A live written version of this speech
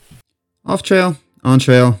Off trail, on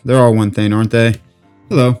trail, they're all one thing, aren't they?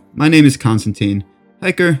 Hello, my name is Constantine,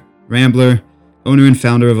 hiker, rambler, owner and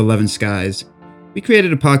founder of 11 Skies. We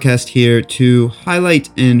created a podcast here to highlight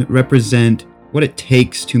and represent what it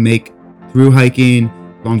takes to make through hiking,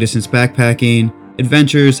 long distance backpacking,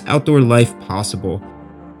 adventures, outdoor life possible.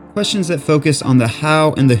 Questions that focus on the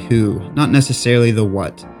how and the who, not necessarily the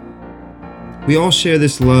what. We all share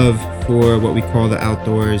this love for what we call the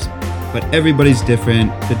outdoors, but everybody's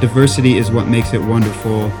different. The diversity is what makes it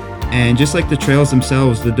wonderful. And just like the trails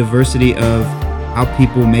themselves, the diversity of how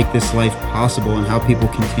people make this life possible and how people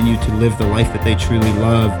continue to live the life that they truly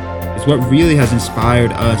love is what really has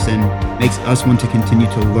inspired us and makes us want to continue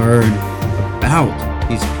to learn about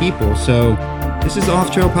these people. So this is the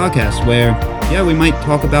Off Trail Podcast where, we might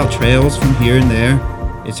talk about trails from here and there.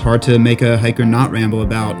 It's hard to make a hiker not ramble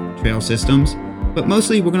about trail systems, but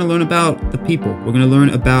mostly we're going to learn about the people. We're going to learn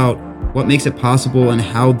about what makes it possible and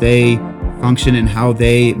how they function and how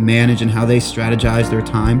they manage and how they strategize their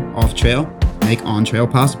time off trail, make on trail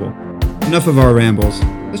possible. Enough of our rambles.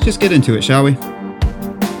 Let's just get into it, shall we?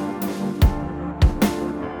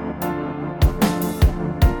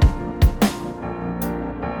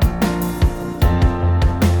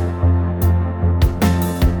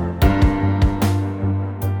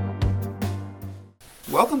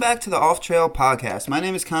 Welcome back to the Off Trail Podcast. My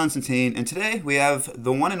name is Constantine, and today we have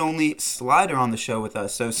the one and only Slider on the show with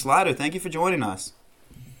us. So, Slider, thank you for joining us.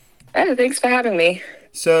 Oh, thanks for having me.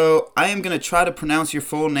 So, I am going to try to pronounce your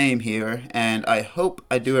full name here, and I hope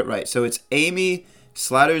I do it right. So, it's Amy,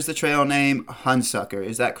 Slider is the trail name, Hunsucker.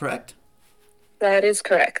 Is that correct? That is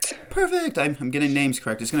correct. Perfect. I'm getting names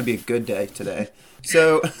correct. It's going to be a good day today.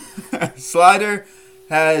 So, Slider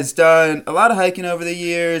has done a lot of hiking over the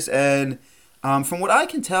years, and from what I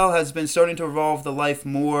can tell, has been starting to revolve the life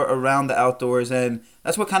more around the outdoors, and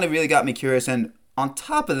that's what kind of really got me curious. And on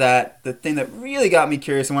top of that, the thing that really got me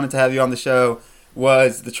curious and wanted to have you on the show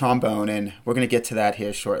was the trombone, and we're going to get to that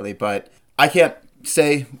here shortly. But I can't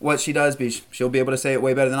say what she does, but she'll be able to say it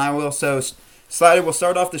way better than I will. So, Slider, we'll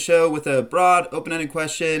start off the show with a broad, open-ended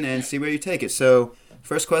question and see where you take it. So,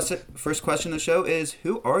 first question of the show is,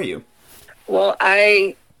 who are you? Well,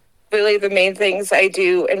 really, the main things I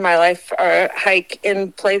do in my life are hike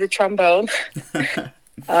and play the trombone.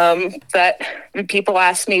 That when people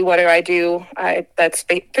ask me what do I do, that's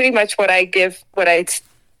pretty much what I give.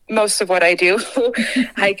 Most of what I do,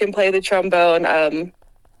 hike and play the trombone.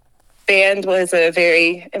 Band was a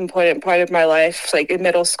very important part of my life. Like in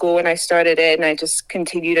middle school when I started it, and I just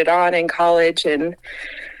continued it on in college. And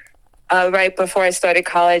right before I started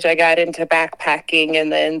college, I got into backpacking, and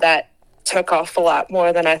then that took off a lot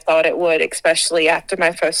more than I thought it would, especially after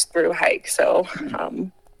my first through hike. So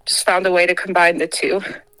just found a way to combine the two.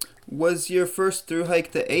 Was your first through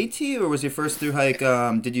hike the AT, or was your first through hike,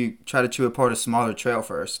 did you try to chew apart a smaller trail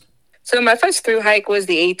first? So my first through hike was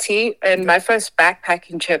the AT, and my first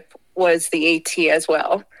backpacking trip was the AT as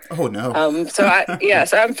well. Oh, no. So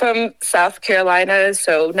I'm from South Carolina,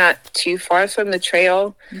 so not too far from the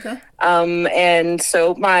trail. Okay. And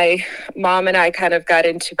so my mom and I kind of got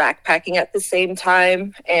into backpacking at the same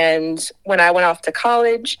time. And when I went off to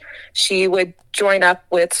college, she would join up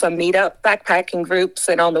with some meetup backpacking groups.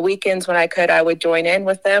 And on the weekends when I could, I would join in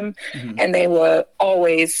with them. Mm-hmm. And they were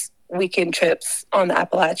always weekend trips on the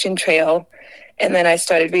Appalachian Trail. And then I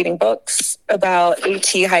started reading books about AT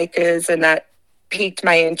hikers, and that piqued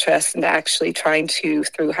my interest in actually trying to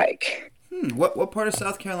through hike. What part of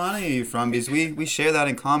South Carolina are you from? Because we share that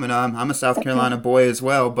in common. I'm a South Carolina boy as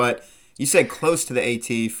well, but you said close to the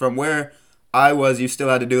AT. From where I was, you still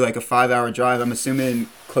had to do like a 5-hour drive. I'm assuming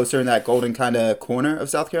closer in that golden kind of corner of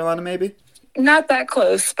South Carolina, maybe? Not that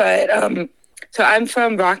close, but so I'm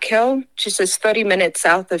from Rock Hill, just 30 minutes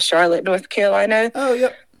south of Charlotte, North Carolina. Oh,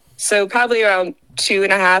 yep. So probably around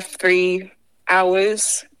 2.5, 3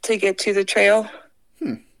 hours to get to the trail.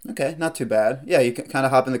 Okay, not too bad. Yeah, you can kind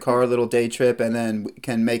of hop in the car, a little day trip, and then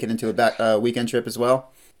can make it into a weekend trip as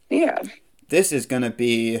well. Yeah. This is going to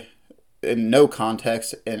be in no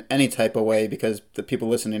context in any type of way because the people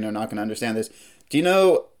listening are not going to understand this. Do you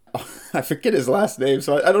know, I forget his last name,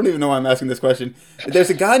 so I don't even know why I'm asking this question.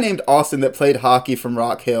 There's a guy named Austin that played hockey from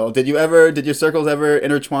Rock Hill. Did your circles ever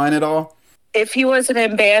intertwine at all? If he wasn't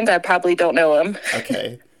in band, I probably don't know him.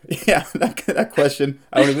 Okay. Yeah, that question,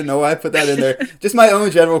 I don't even know why I put that in there. Just my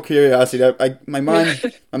own general curiosity. My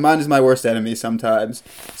mind is my worst enemy sometimes.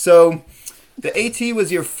 So, the AT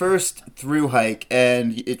was your first through hike,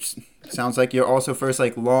 and it sounds like your also first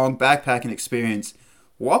long backpacking experience.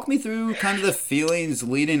 Walk me through kind of the feelings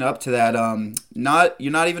leading up to that.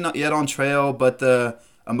 You're not even yet on trail, but the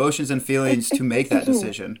emotions and feelings to make that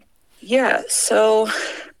decision. Yeah, so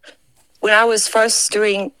when I was first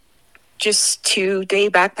doing just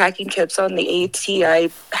 2-day backpacking trips on the AT,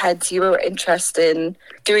 I had zero interest in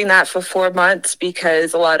doing that for 4 months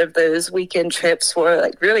because a lot of those weekend trips were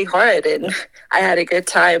like really hard, and I had a good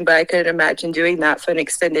time, but I couldn't imagine doing that for an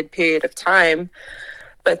extended period of time.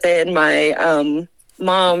 But then my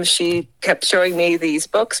mom, she kept showing me these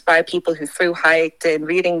books by people who thru hiked, and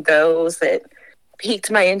reading those that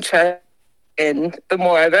piqued my interest. And the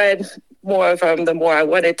more I read more of them, the more I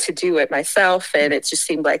wanted to do it myself. And it just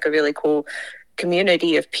seemed like a really cool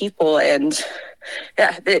community of people. And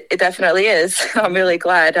yeah, it definitely is. I'm really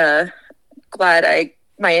glad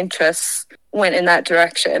my interests went in that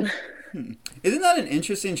direction. Isn't that an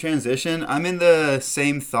interesting transition? I'm in the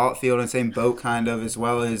same thought field and same boat kind of, as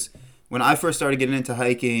well as when I first started getting into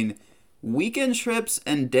hiking, weekend trips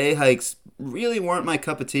and day hikes really weren't my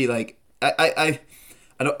cup of tea. Like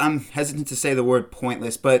I'm hesitant to say the word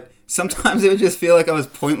pointless, but sometimes it would just feel like I was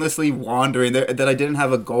pointlessly wandering there, that I didn't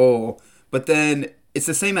have a goal. But then it's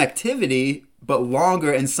the same activity, but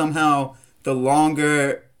longer, and somehow the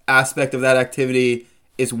longer aspect of that activity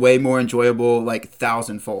is way more enjoyable, like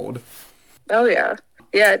thousandfold. Oh, yeah.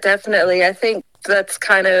 Yeah, definitely. I think that's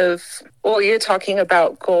kind of, well, you're talking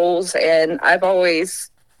about goals, and I've always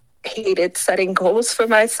hated setting goals for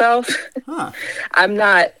myself. Huh. I'm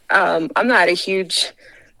not a huge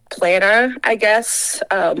planner, I guess.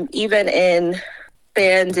 Even in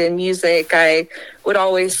band and music, I would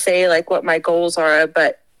always say like what my goals are,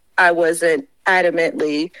 but I wasn't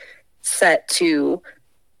adamantly set to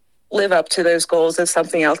live up to those goals. If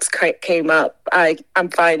something else came up, I'm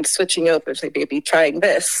fine switching over to maybe trying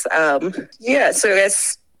this. So I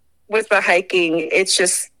guess with the hiking, it's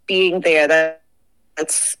just being there.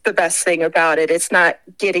 That's the best thing about it. It's not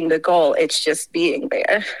getting the goal, it's just being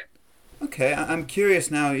there. Okay, I'm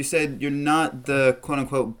curious now. You said you're not the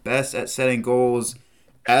quote-unquote best at setting goals.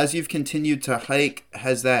 As you've continued to hike,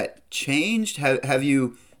 has that changed? Have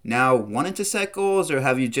you now wanted to set goals, or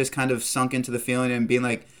have you just kind of sunk into the feeling and being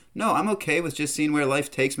like, no, I'm okay with just seeing where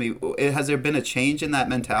life takes me? Has there been a change in that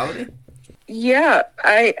mentality? Yeah,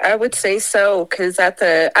 I would say so, because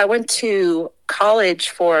I went to college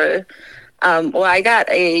for, I got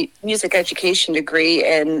a music education degree,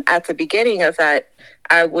 and at the beginning of that,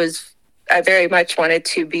 I very much wanted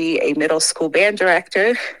to be a middle school band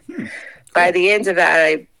director. Cool. By the end of that,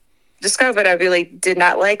 I discovered I really did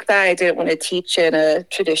not like that. I didn't want to teach in a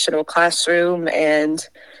traditional classroom, and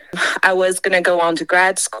I was going to go on to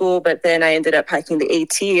grad school, but then I ended up hiking the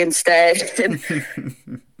AT instead and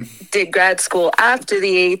did grad school after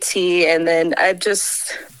the AT. And then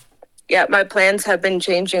my plans have been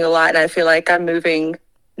changing a lot, and I feel like I'm moving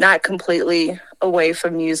not completely away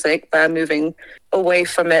from music, but I'm moving away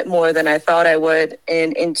from it more than I thought I would,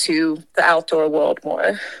 and into the outdoor world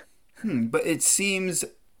more. But it seems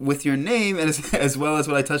with your name, and as well as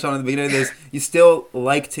what I touched on at the beginning of this, you still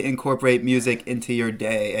like to incorporate music into your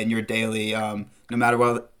day and your daily, no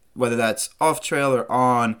matter whether that's off trail or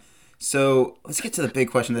on. So let's get to the big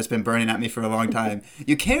question that's been burning at me for a long time.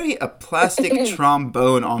 You carry a plastic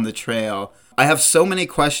trombone on the trail. I have so many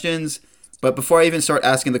questions, but before I even start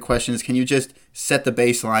asking the questions, can you just set the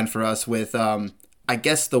baseline for us with, I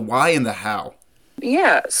guess, the why and the how?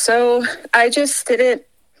 Yeah, so I just didn't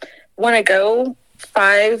want to go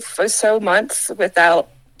 5 or so months without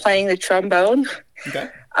playing the trombone. Okay.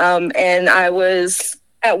 And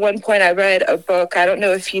at one point I read a book. I don't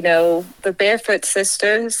know if you know the Barefoot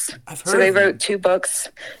Sisters. I've heard So they of them. wrote 2 books.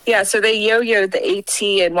 Yeah, so they yo-yoed the AT,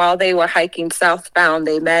 and while they were hiking southbound,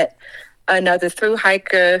 they met another thru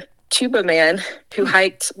hiker, tuba man, who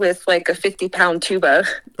hiked with like a 50-pound tuba.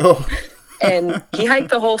 Oh. And he hiked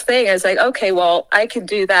the whole thing. I was like, okay, well, I can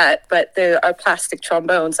do that, but there are plastic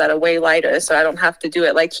trombones that are way lighter, so I don't have to do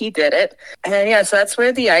it like he did it. And yeah, so that's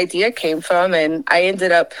where the idea came from. And I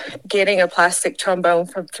ended up getting a plastic trombone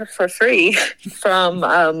for free from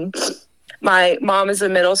my mom is a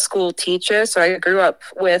middle school teacher, so I grew up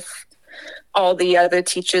with all the other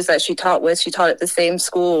teachers that she taught with. She taught at the same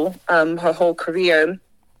school her whole career.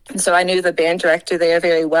 And so I knew the band director there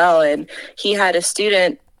very well, and he had a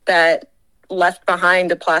student that left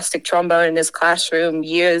behind a plastic trombone in his classroom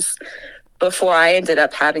years before I ended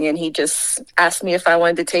up having it. And he just asked me if I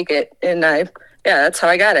wanted to take it, and that's how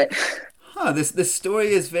I got it. This story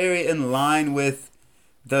is very in line with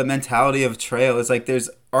the mentality of trail. It's like there's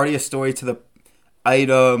already a story to the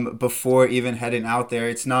item before even heading out there.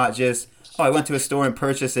 It's not just, I went to a store and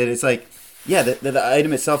purchased it. It's like, yeah, the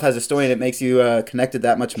item itself has a story, and it makes you connected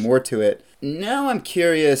that much more to it. Now I'm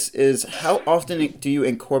curious is how often do you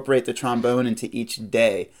incorporate the trombone into each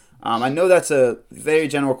day? I know that's a very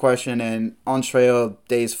general question, and on trail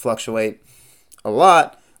days fluctuate a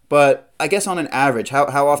lot, but I guess on an average,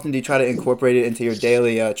 how often do you try to incorporate it into your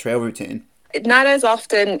daily trail routine? Not as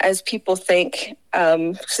often as people think,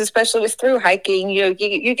 especially with through hiking.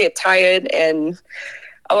 You get tired, and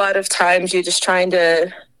a lot of times you're just trying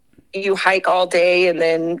to you hike all day, and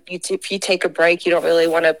then if you take a break, you don't really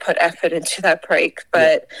want to put effort into that break.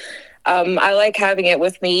 But I like having it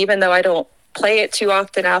with me, even though I don't play it too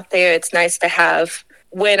often out there. It's nice to have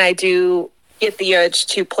when I do get the urge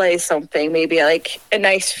to play something, maybe like a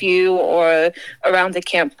nice view or around a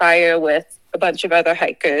campfire with a bunch of other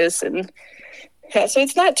hikers. And yeah, so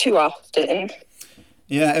it's not too often.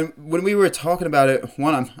 Yeah, and when we were talking about it,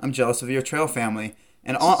 I'm jealous of your trail family.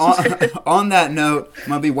 And on that note, I'm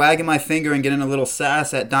going to be wagging my finger and getting a little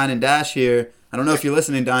sass at Dine and Dash here. I don't know if you're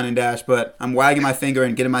listening, Dine and Dash, but I'm wagging my finger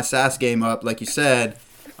and getting my sass game up, like you said,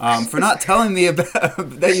 for not telling me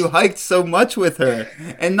about that you hiked so much with her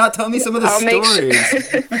and not telling me some of the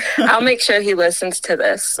stories. I'll make sure he listens to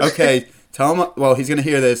this. Okay, tell him. Well, he's going to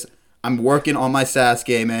hear this. I'm working on my sass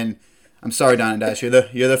game, and I'm sorry, Dine and Dash.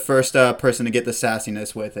 You're the first person to get the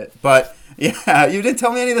sassiness with it. But yeah, you didn't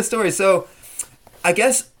tell me any of the stories, so I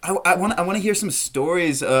guess I want to hear some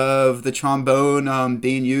stories of the trombone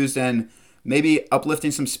being used and maybe uplifting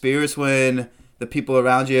some spirits when the people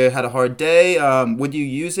around you had a hard day. Would you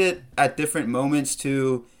use it at different moments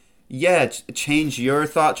to, change your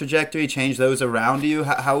thought trajectory, change those around you?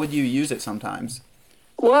 How would you use it sometimes?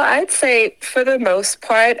 Well, I'd say for the most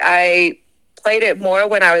part, I played it more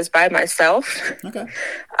when I was by myself. Okay.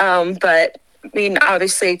 But I mean,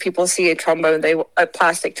 obviously, people see a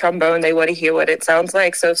plastic trombone, they want to hear what it sounds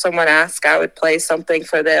like. So if someone asks, I would play something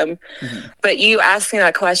for them. Mm-hmm. But you asking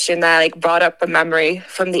that question, that brought up a memory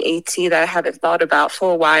from the AT that I haven't thought about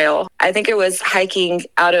for a while. I think it was hiking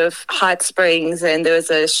out of Hot Springs, and there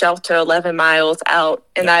was a shelter 11 miles out.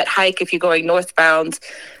 And that hike, if you're going northbound,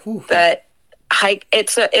 that hike,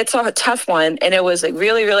 it's a tough one, and it was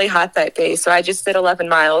really, really hot that day. So I just did 11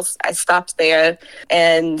 miles. I stopped there,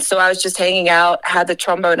 and so I was just hanging out, had the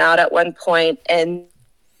trombone out at one point, and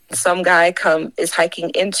some guy is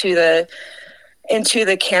hiking into the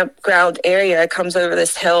campground area, comes over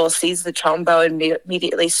this hill, sees the trombone, and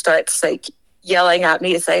immediately starts yelling at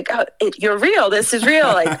me. It's like, oh, you're real. This is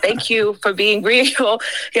real. Thank you for being real.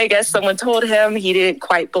 I guess someone told him. He didn't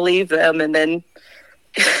quite believe them, and then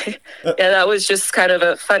that was just kind of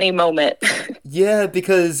a funny moment. Yeah,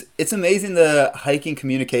 because it's amazing the hiking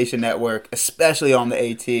communication network, especially on the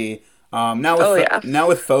AT. Now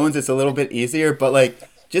with phones, it's a little bit easier, but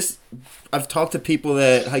I've talked to people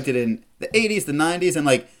that hiked it in the 80s, the 90s,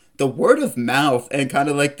 and the word of mouth and kind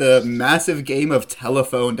of the massive game of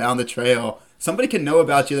telephone down the trail. Somebody can know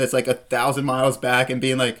about you that's 1,000 miles back and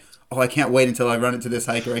being like, oh, I can't wait until I run into this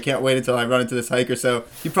hiker. I can't wait until I run into this hiker. So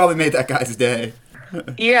you probably made that guy's day.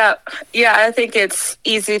 Yeah, I think it's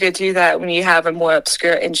easy to do that when you have a more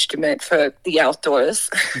obscure instrument for the outdoors.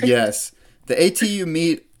 Yes. The AT, you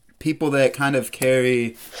meet people that kind of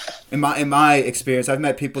carry, in my experience, I've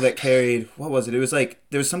met people that carried, what was it? It was there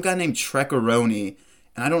was some guy named Treckeroni,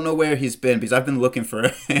 and I don't know where he's been because I've been looking for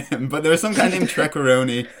him, but there was some guy named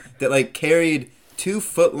Treckeroni that carried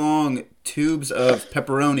 2-foot-long tubes of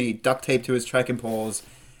pepperoni duct taped to his trekking poles,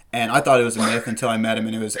 and I thought it was a myth until I met him,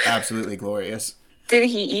 and it was absolutely glorious. Did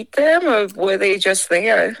he eat them, or were they just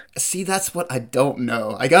there? See, that's what I don't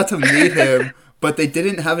know. I got to meet him, but they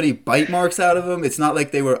didn't have any bite marks out of them. It's not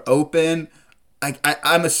like they were open.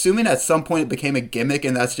 I'm assuming at some point it became a gimmick,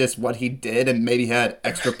 and that's just what he did, and maybe had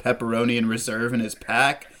extra pepperoni in reserve in his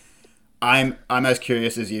pack. I'm as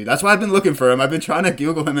curious as you. That's why I've been looking for him. I've been trying to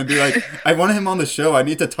Google him and be like, I want him on the show. I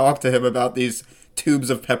need to talk to him about these tubes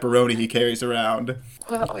of pepperoni he carries around.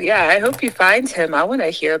 Well, yeah, I hope you find him. I want to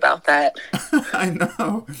hear about that. I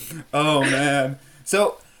know. Oh, man.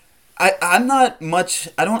 So I'm not much,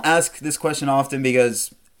 I don't ask this question often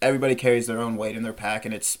because everybody carries their own weight in their pack,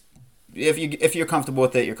 and it's, if you're comfortable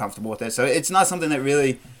with it, you're comfortable with it. So it's not something that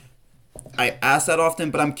really I ask that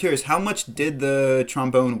often, but I'm curious, how much did the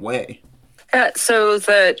trombone weigh? So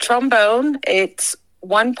the trombone, it's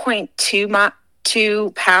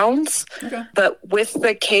 1.2 pounds. Okay. But with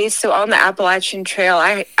the case, so on the Appalachian Trail,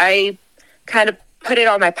 I kind of put it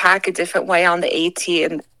on my pack a different way on the AT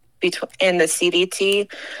and in the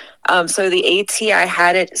CDT. So the AT, I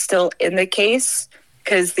had it still in the case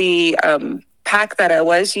because the pack that I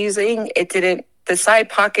was using, the side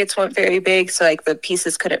pockets weren't very big, so the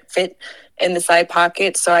pieces couldn't fit in the side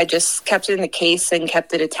pockets. So I just kept it in the case and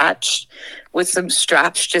kept it attached with some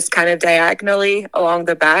straps just kind of diagonally along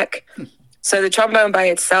the back. So the trombone by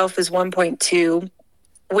itself is 1.2.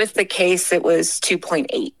 With the case, it was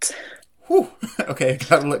 2.8. Whew. Okay,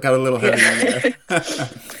 got a little heavy there.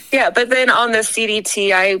 Yeah, but then on the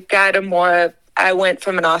CDT, I went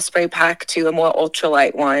from an Osprey pack to a more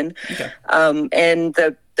ultralight one. Okay. And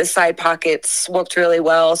the side pockets worked really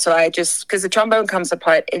well. So because the trombone comes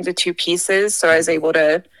apart into two pieces, so I was able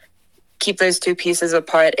to keep those two pieces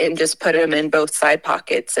apart and just put them in both side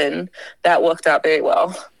pockets, and that worked out very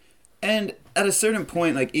well. And at a certain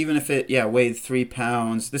point, like even if it weighed 3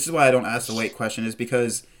 pounds, this is why I don't ask the weight question, is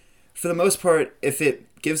because for the most part, if it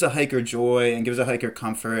gives a hiker joy and gives a hiker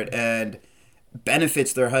comfort and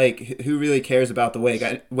benefits their hike, who really cares about the weight?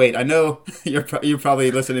 I know you're probably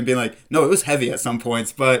listening and being like, no, it was heavy at some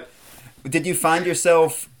points, but did you find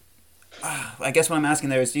yourself, I guess what I'm asking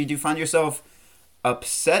there is, did you find yourself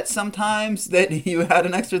upset sometimes that you had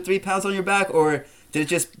an extra 3 pounds on your back, or did it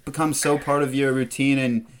just become so part of your routine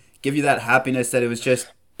and give you that happiness that it was just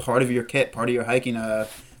part of your kit, part of your hiking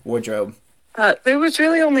wardrobe? There was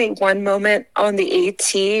really only one moment on the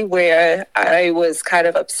AT where I was kind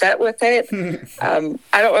of upset with it.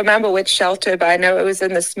 I don't remember which shelter, but I know it was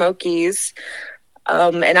in the Smokies.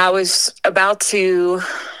 And I was about to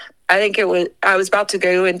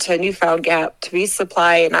go into Newfound Gap to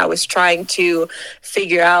resupply, and I was trying to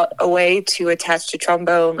figure out a way to attach the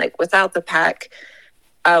trombone, like without the pack,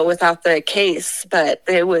 without the case, but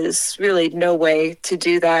there was really no way to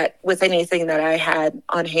do that with anything that I had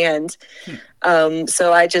on hand.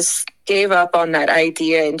 So I just gave up on that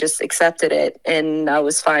idea and just accepted it, and I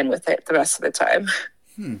was fine with it the rest of the time.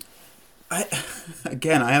 I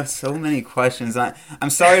have so many questions.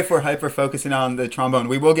 I'm sorry if we're hyper focusing on the trombone.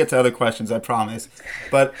 We will get to other questions, I promise.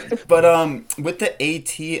 But with the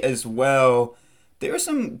AT as well, there were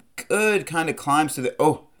some good kind of climbs to the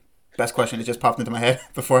best question. It just popped into my head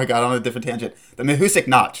before I got on a different tangent. The Mahoosuc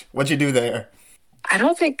Notch. What'd you do there? I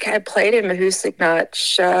don't think I played in Mahoosuc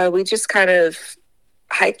Notch. We just kind of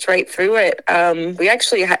hiked right through it. We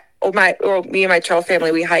actually, me and my trail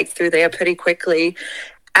family, we hiked through there pretty quickly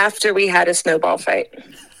after we had a snowball fight.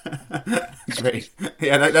 Great.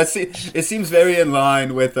 Yeah, it seems very in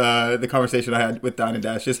line with the conversation I had with Dine and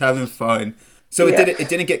Dash, just having fun. So it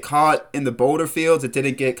didn't get caught in the boulder fields. It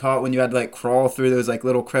didn't get caught when you had to like crawl through those like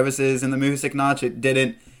little crevices in the Mahoosuc Notch. It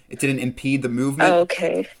didn't impede the movement.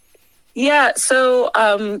 Okay. Yeah. So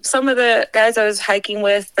some of the guys I was hiking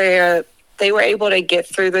with, they were able to get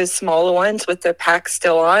through those smaller ones with their pack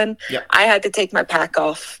still on. Yep. I had to take my pack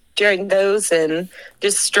off during those and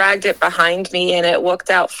just dragged it behind me, and it worked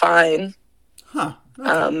out fine. Huh.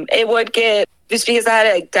 Okay. It would get, just because I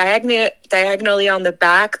had it diagonally on the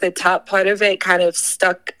back, the top part of it kind of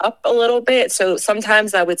stuck up a little bit. So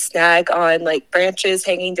sometimes I would snag on like branches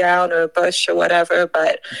hanging down or a bush or whatever.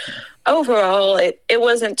 But overall, it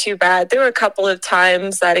wasn't too bad. There were a couple of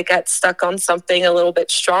times that it got stuck on something a little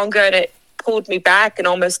bit stronger and it pulled me back and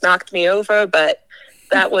almost knocked me over. But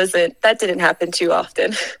that didn't happen too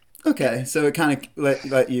often. Okay, so it kind of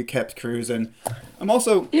let you kept cruising. I'm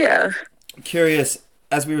also curious,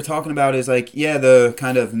 as we were talking about, is like, the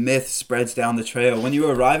kind of myth spreads down the trail. When you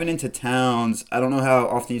were arriving into towns, I don't know how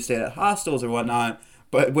often you stayed at hostels or whatnot,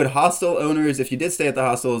 but would hostel owners, if you did stay at the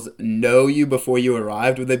hostels, know you before you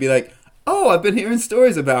arrived? Would they be like, oh, I've been hearing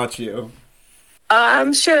stories about you?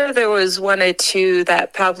 I'm sure there was one or two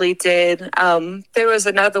that probably did. There was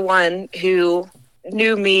another one who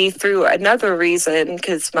knew me through another reason,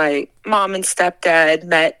 because my mom and stepdad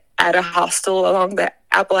met at a hostel along the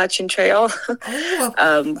Appalachian Trail.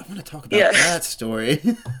 I want to talk about that story.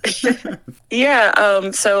 So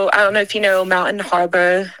I don't know if you know Mountain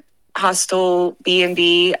Harbor Hostel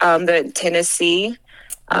B&B, the Tennessee.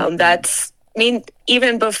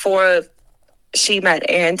 Even before she met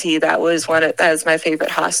Andy, that was my favorite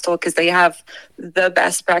hostel, because they have the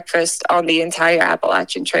best breakfast on the entire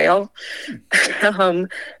Appalachian Trail. So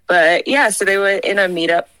they were in a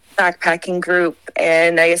meetup backpacking group,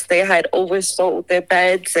 and I guess they had oversold their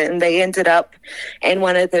beds, and they ended up in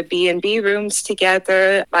one of the B&B rooms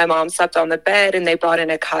together. My mom slept on the bed, and they brought in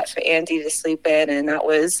a cot for Andy to sleep in, and that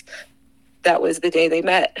was the day they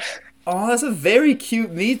met. Oh, that's a very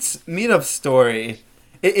cute meetup story.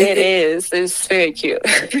 It is. It's very cute.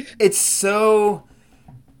 It's so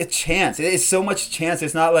a chance. It is so much chance.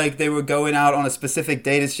 It's not like they were going out on a specific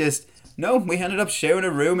date. It's just, no, we ended up sharing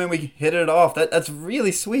a room and we hit it off. That's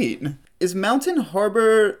really sweet. Is Mountain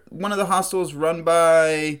Harbor one of the hostels run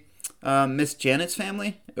by Miss Janet's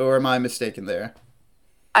family? Or am I mistaken there?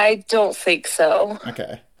 I don't think so.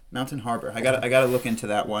 Okay. Mountain Harbor. I gotta look into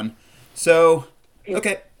that one. So,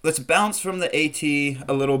 okay. Let's bounce from the AT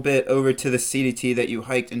a little bit over to the CDT that you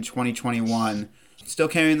hiked in 2021. Still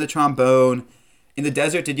carrying the trombone. In the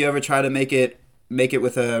desert, did you ever try to make it make it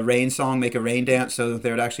with a rain song, make a rain dance so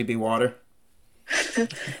there would actually be water?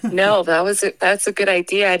 No, that's a good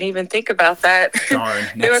idea. I didn't even think about that. Darn.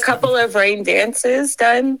 There were a couple of rain dances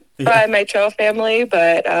done by my trail family,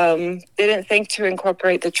 but didn't think to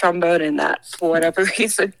incorporate the trombone in that for whatever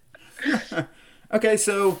reason. Okay,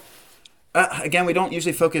 so again, we don't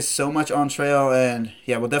usually focus so much on trail, and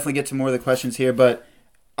yeah, we'll definitely get to more of the questions here, but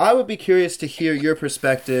I would be curious to hear your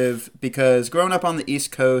perspective because growing up on the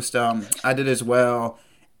East Coast, I did as well,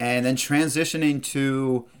 and then transitioning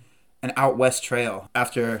to an out west trail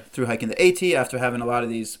through hiking the AT, after having a lot of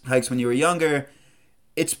these hikes when you were younger,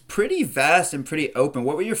 it's pretty vast and pretty open.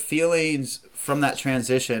 What were your feelings from that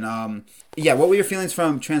transition? What were your feelings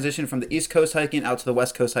from transition from the East Coast hiking out to the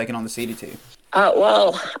West Coast hiking on the CDT?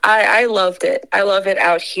 Well, I loved it. I love it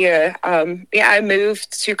out here. I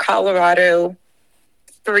moved to Colorado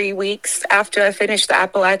 3 weeks after I finished the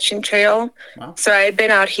Appalachian Trail. Wow. So I had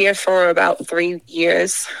been out here for about 3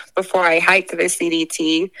 years before I hiked the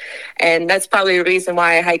CDT. And that's probably the reason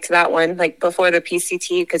why I hiked that one, like before the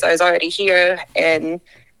PCT, because I was already here and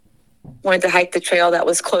wanted to hike the trail that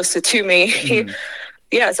was closer to me. Mm.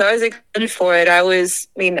 Yeah, so I was excited for it.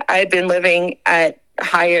 I had been living at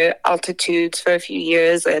higher altitudes for a few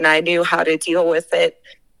years and I knew how to deal with it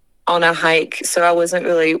on a hike, so I wasn't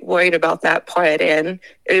really worried about that part, and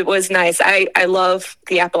it was nice. I love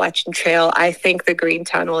the Appalachian Trail. I think the Green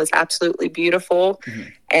Tunnel is absolutely beautiful,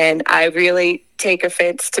 and I really take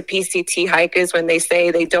offense to PCT hikers when they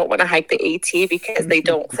say they don't want to hike the AT because they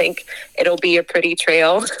don't think it'll be a pretty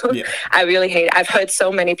trail. Yeah. I really hate it. I've heard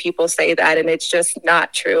so many people say that, and it's just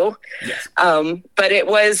not true. Yes. But it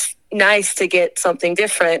was nice to get something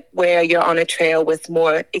different where you're on a trail with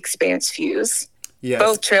more expanse views. Yes.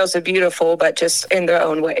 Both trails are beautiful, but just in their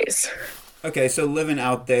own ways. Okay, so living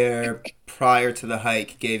out there prior to the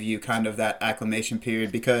hike gave you kind of that acclimation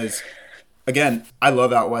period because, again, I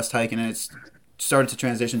love out west hiking and it's started to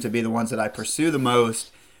transition to be the ones that I pursue the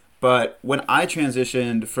most. But when I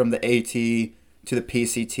transitioned from the AT to the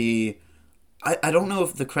PCT, I don't know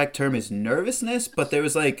if the correct term is nervousness, but there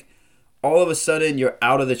was like all of a sudden you're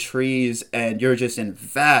out of the trees and you're just in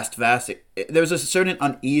vast, there was a certain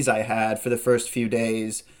unease I had for the first few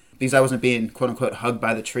days because I wasn't being quote unquote hugged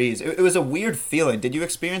by the trees. It was a weird feeling. Did you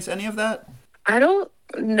experience any of that?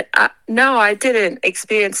 No, I didn't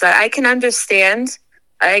experience that. I can understand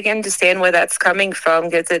where that's coming from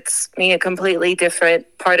because it's a completely different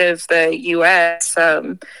part of the U.S.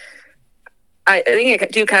 I think I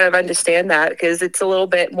do kind of understand that because it's a little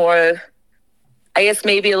bit more, I guess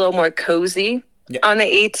maybe a little more cozy on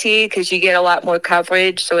the AT because you get a lot more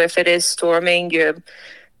coverage. So if it is storming, you're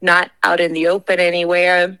not out in the open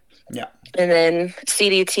anywhere. Yeah. And then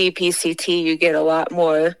CDT, PCT, you get a lot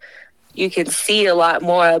more, you can see a lot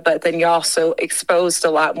more, but then you're also exposed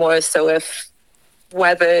a lot more. So if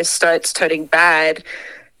weather starts turning bad,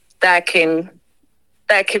 that can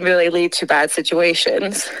really lead to bad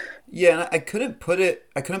situations. Yeah, and I couldn't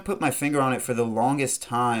put my finger on it for the longest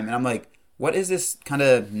time. And I'm like, what is this kind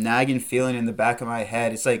of nagging feeling in the back of my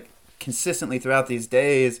head? It's like consistently throughout these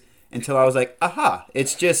days until I was like, aha,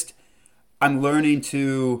 it's just I'm learning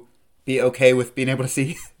to be okay with being able to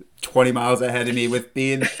see 20 miles ahead of me, with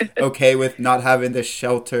being okay with not having this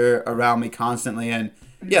shelter around me constantly. And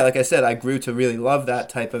yeah, like I said, I grew to really love that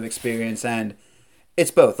type of experience. And it's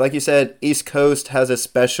both. Like you said, East Coast has a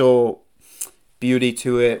special beauty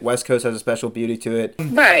to it. West Coast has a special beauty to it.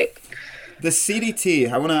 Right. The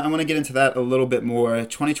CDT, I wanna get into that a little bit more.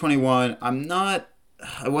 2021, I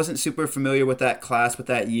wasn't super familiar with that class, with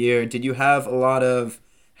that year. Did you have a lot of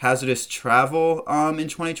hazardous travel in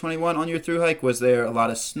 2021 on your thru hike? Was there a lot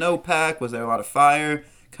of snowpack? Was there a lot of fire?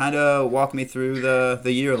 Kind of walk me through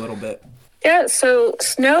the year a little bit. Yeah, so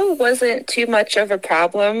snow wasn't too much of a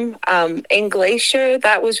problem. In Glacier,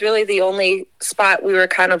 that was really the only spot we were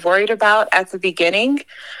kind of worried about at the beginning.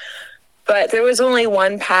 But there was only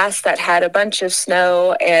one pass that had a bunch of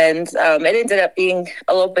snow, and it ended up being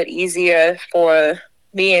a little bit easier for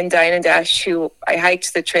me and Dynadash, who I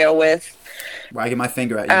hiked the trail with. Wagging my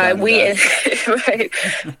finger at you, right.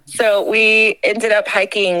 So we ended up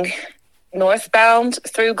hiking northbound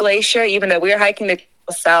through Glacier, even though we were hiking the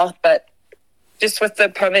south, but just with the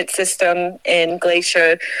permit system in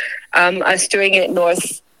Glacier, us doing it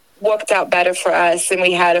north worked out better for us. And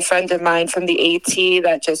we had a friend of mine from the AT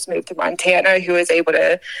that just moved to Montana who was able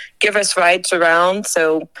to give us rides around.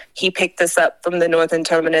 So he picked us up from the northern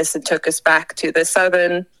terminus and took us back to the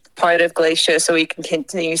southern part of Glacier so we can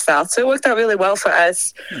continue south. So it worked out really well for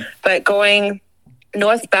us. But going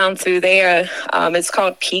northbound through there, it's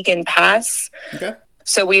called Pegan Pass. Okay.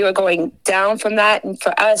 So we were going down from that. And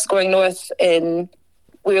for us, going north in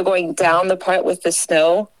we were going down the part with the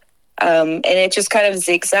snow, and it just kind of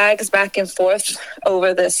zigzags back and forth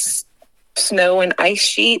over this snow and ice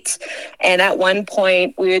sheet. And at one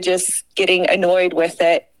point, we were just getting annoyed with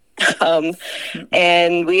it,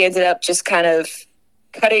 and we ended up just kind of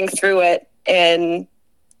cutting through it. And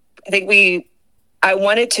I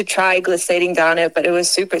wanted to try glissading down it, but it was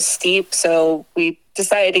super steep, so we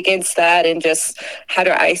decided against that and just had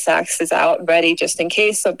our ice axes out ready just in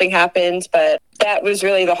case something happened. But that was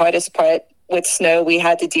really the hardest part with snow we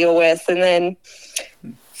had to deal with. And then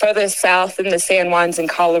further south in the San Juans in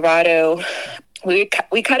Colorado, we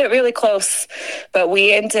cut it really close, but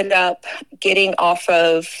we ended up getting off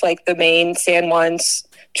of like the main San Juans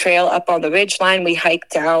trail up on the ridgeline. We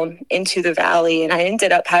hiked down into the valley, and I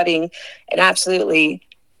ended up having an absolutely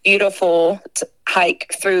beautiful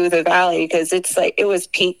hike through the valley, because it was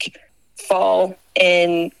peak fall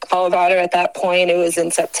in Colorado at that point. It was in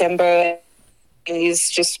September. They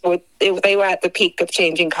were at the peak of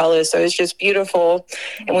changing colors, so it was just beautiful.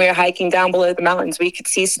 And we were hiking down below the mountains. We could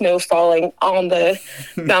see snow falling on the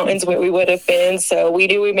mountains where we would have been, so we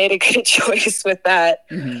knew we made a good choice with that.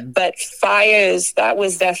 But fires, that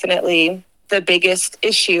was definitely the biggest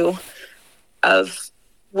issue of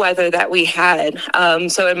weather that we had.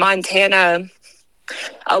 So in Montana,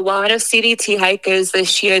 a lot of CDT hikers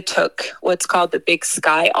this year took what's called the Big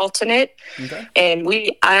Sky alternate. Okay. And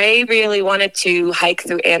I really wanted to hike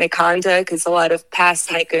through Anaconda, because a lot of past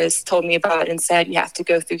hikers told me about it and said, you have to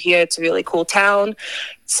go through here. It's a really cool town.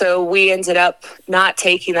 So we ended up not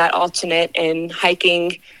taking that alternate and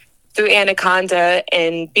hiking through Anaconda.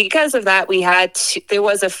 And because of that, there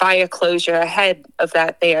was a fire closure ahead of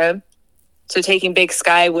that there. So taking Big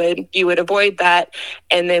Sky you would avoid that.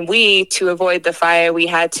 And then to avoid the fire, we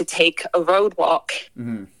had to take a road walk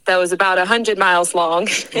that was about 100 miles long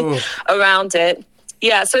around it.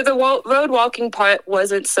 Yeah, so the road walking part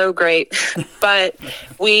wasn't so great, but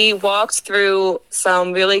we walked through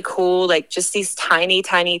some really cool, like just these tiny,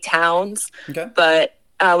 tiny towns. Okay. But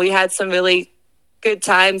we had some really good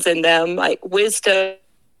times in them. Like Wisdom,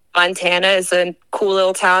 Montana is a cool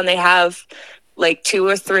little town. They have like 2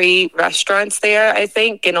 or 3 restaurants there, I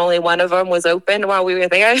think, and only one of them was open while we were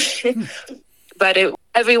there. But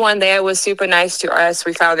everyone there was super nice to us.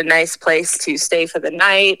 We found a nice place to stay for the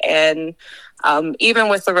night, and even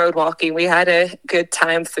with the road walking, we had a good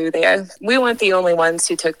time through there. We weren't the only ones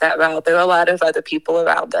who took that route. There were a lot of other people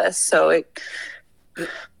around us, so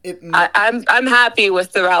I'm happy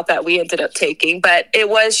with the route that we ended up taking, but it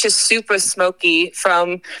was just super smoky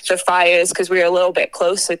from the fires because we were a little bit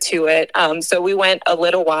closer to it. So we went a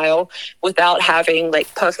little while without having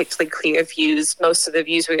like perfectly clear views. Most of the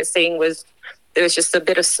views we were seeing there was just a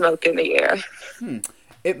bit of smoke in the air.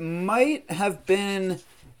 It might have been,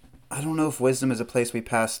 I don't know if Wisdom is a place we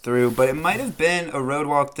passed through, but it might have been a road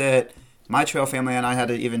walk that my trail family and I had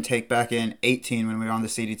to even take back in 2018 when we were on the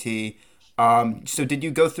CDT. So did you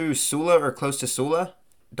go through Sula or close to Sula?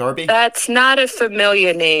 Darby? That's not a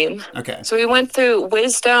familiar name. Okay. So we went through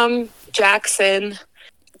Wisdom, Jackson,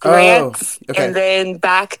 Grants, and then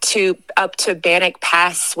up to Bannock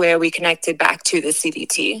Pass, where we connected back to the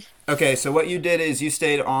CDT. Okay, so what you did is you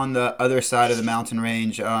stayed on the other side of the mountain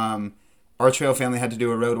range. Our trail family had to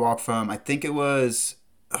do a road walk from, I think it was,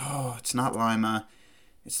 it's not Lima.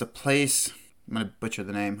 It's the place, I'm going to butcher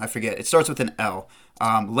the name. I forget. It starts with an L.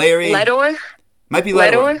 Larry. Ledor? Might be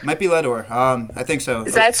Ledor. Might be Ledor. I think so.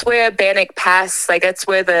 That's where Bannock Pass, that's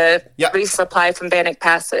where the resupply from Bannock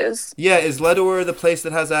Pass is. Yeah, is Ledor the place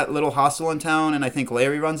that has that little hostel in town, and I think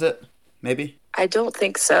Larry runs it? Maybe? I don't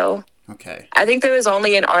think so. Okay. I think there was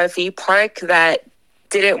only an RV park that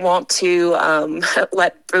didn't want to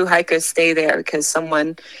let through hikers stay there because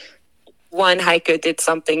one hiker did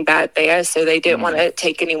something bad there, so they didn't want to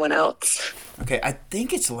take anyone else. Okay, I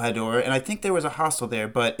think it's Ledor, and I think there was a hostel there,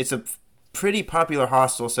 but it's a pretty popular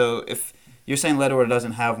hostel, so if you're saying Ledor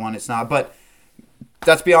doesn't have one, it's not. But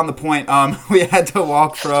that's beyond the point. We had to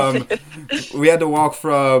walk from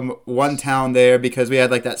one town there because we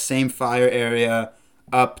had like that same fire area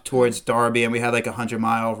up towards Darby, and we had like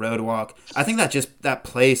 100-mile road walk. I think that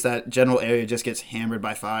place, that general area just gets hammered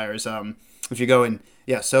by fires. If you go in,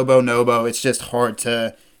 Sobo, Nobo, it's just hard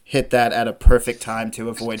to hit that at a perfect time to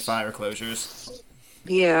avoid fire closures.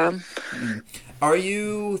 Yeah. Are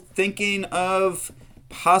you thinking of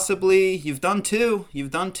possibly, you've done two,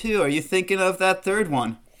 are you thinking of that third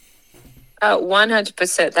one?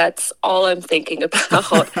 100%. That's all I'm thinking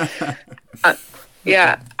about.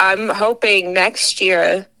 I'm hoping next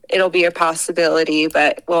year it'll be a possibility,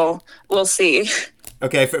 but we'll see.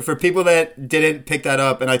 Okay, for people that didn't pick that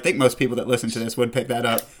up, and I think most people that listen to this would pick that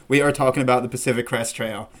up, we are talking about the Pacific Crest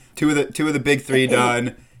Trail. Two of the big three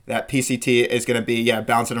done. That PCT is going to be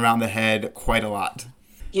bouncing around the head quite a lot.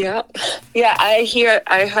 Yeah. Yeah, I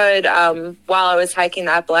heard while I was hiking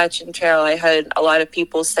the Appalachian Trail, I heard a lot of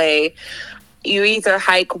people say you either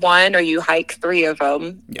hike one or you hike three of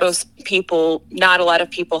them. Yes. Most people, not a lot of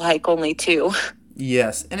people hike only two.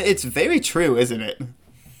 Yes, and it's very true, isn't it?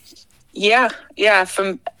 Yeah.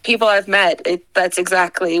 From people I've met, that's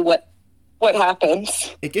exactly what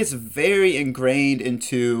happens. It gets very ingrained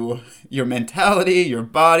into your mentality, your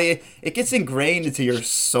body. It gets ingrained into your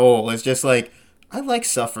soul. It's just like, I like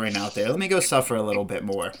suffering out there. Let me go suffer a little bit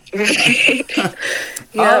more.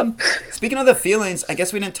 Yeah. Speaking of the feelings, I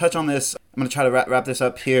guess we didn't touch on this. I'm going to try to wrap this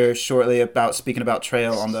up here shortly about speaking about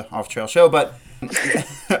trail on the Off Trail Show. But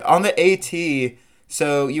on the AT,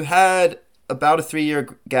 so you had about a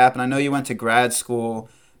 3-year gap, and I know you went to grad school.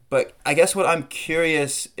 But I guess what I'm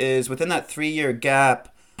curious is, within that 3-year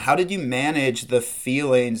gap, how did you manage the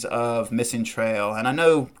feelings of missing trail? And I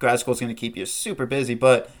know grad school is going to keep you super busy,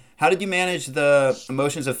 but how did you manage the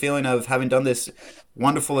emotions of feeling of having done this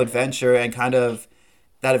wonderful adventure and kind of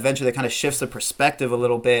that adventure that kind of shifts the perspective a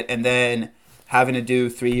little bit, and then having to do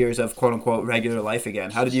 3 years of quote unquote regular life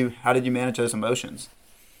again? How did you manage those emotions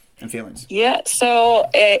and feelings? Yeah, so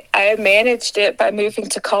I managed it by moving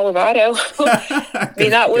to Colorado. I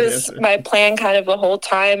mean, that was my plan kind of the whole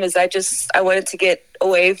time, is I wanted to get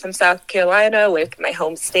away from South Carolina, away from my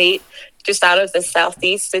home state, just out of the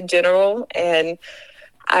Southeast in general. And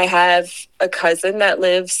I have a cousin that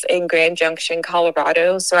lives in Grand Junction,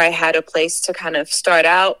 Colorado. So I had a place to kind of start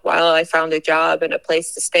out while I found a job and a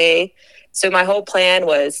place to stay. So my whole plan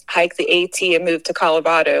was hike the AT and move to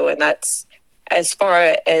Colorado. And that's as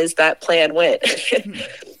far as that plan went.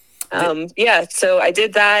 So I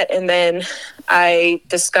did that. And then I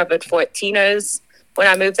discovered Fortinos when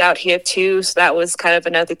I moved out here too. So that was kind of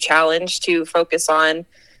another challenge to focus on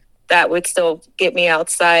that would still get me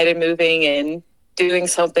outside and moving and doing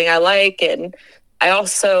something I like. And I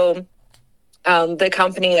also, the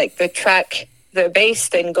company, like the Trek, they're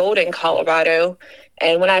based in Golden, Colorado.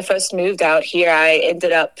 And when I first moved out here, I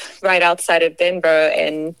ended up right outside of Denver,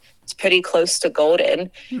 and it's pretty close to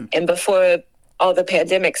Golden. And before all the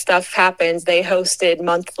pandemic stuff happens, they hosted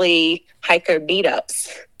monthly hiker meetups.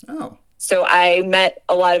 Oh. So I met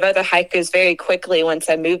a lot of other hikers very quickly once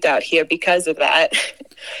I moved out here because of that.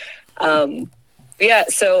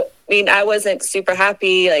 So I mean, I wasn't super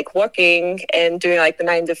happy like working and doing like the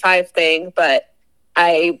 9-to-5 thing, but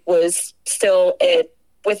I was still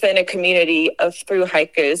within a community of through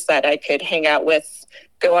hikers that I could hang out with,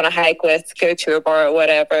 go on a hike with, go to a bar or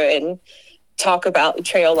whatever, and talk about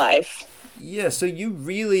trail life. Yeah, so you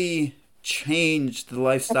really changed the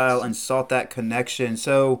lifestyle and sought that connection.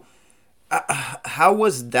 So how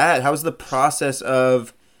was that? How was the process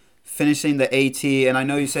of finishing the AT? And I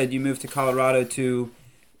know you said you moved to Colorado to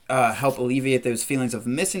help alleviate those feelings of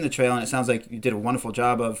missing the trail, and it sounds like you did a wonderful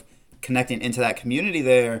job of connecting into that community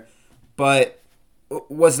there. But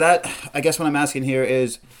was that, I guess what I'm asking here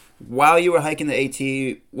is, while you were hiking the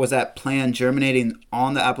AT, was that plan germinating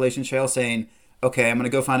on the Appalachian Trail, saying, okay, I'm going to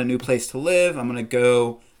go find a new place to live, I'm going to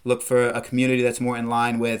go look for a community that's more in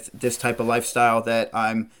line with this type of lifestyle that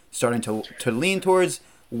I'm starting to lean towards?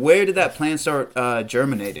 Where did that plan start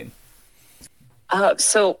germinating?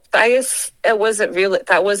 So I guess that wasn't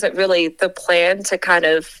really the plan to kind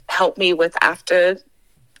of help me with after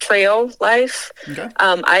trail life. Okay.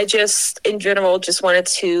 I just, in general, just wanted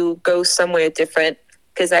to go somewhere different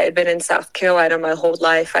because I had been in South Carolina my whole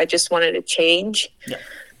life. I just wanted to change. Yeah.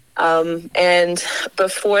 And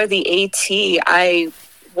before the AT, I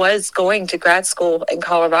was going to grad school in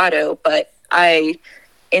Colorado, but I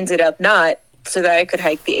ended up not, so that I could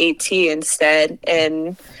hike the AT instead.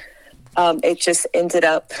 And it just ended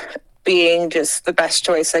up being just the best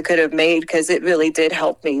choice I could have made, because it really did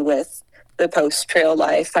help me with the post-trail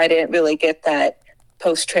life. I didn't really get that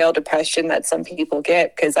post-trail depression that some people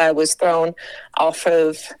get, because I was thrown off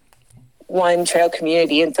of one trail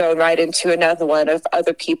community and thrown right into another one of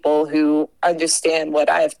other people who understand what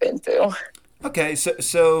I've been through. Okay,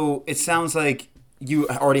 so it sounds like you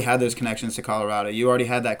already had those connections to Colorado. You already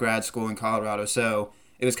had that grad school in Colorado, so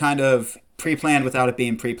it was kind of pre-planned without it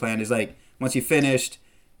being pre-planned. It's like once you finished,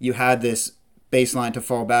 you had this baseline to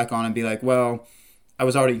fall back on and be like, well, I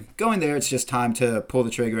was already going there. It's just time to pull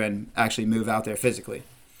the trigger and actually move out there physically.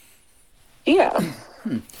 Yeah.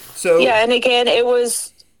 So yeah, and again, it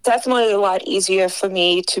was definitely a lot easier for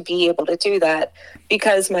me to be able to do that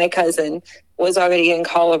because my cousin was already in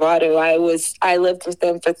Colorado. I lived with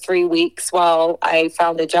them for 3 weeks while I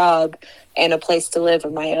found a job, and a place to live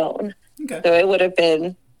of my own. Okay. So it would have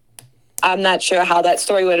been, I'm not sure how that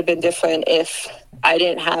story would have been different if I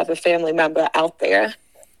didn't have a family member out there.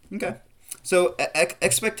 Okay. So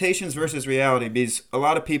expectations versus reality, because a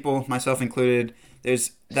lot of people, myself included,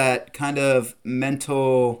 there's that kind of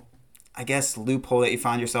mental, I guess, loophole that you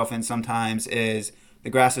find yourself in sometimes is the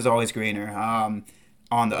grass is always greener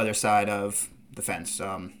on the other side of the fence,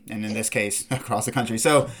 and in this case, across the country.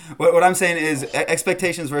 So what I'm saying is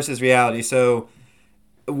expectations versus reality. So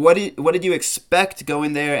what did you expect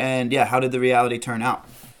going there, and how did the reality turn out?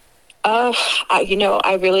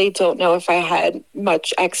 I really don't know if I had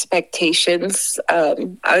much expectations.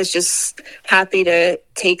 I was just happy to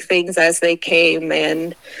take things as they came,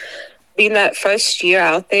 and being that first year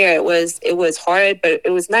out there, it was hard, but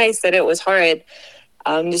it was nice that it was hard,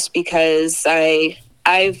 just because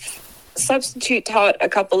I've substitute taught a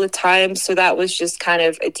couple of times, so that was just kind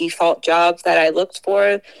of a default job that I looked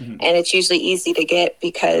for, and it's usually easy to get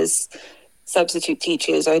because substitute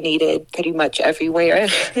teachers are needed pretty much everywhere.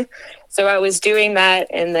 So I was doing that,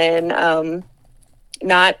 and then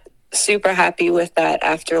not super happy with that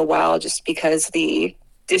after a while, just because the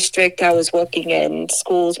district I was working in,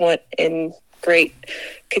 schools weren't in great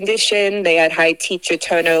condition. They had high teacher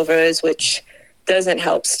turnovers, which doesn't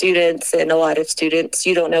help students. And a lot of students,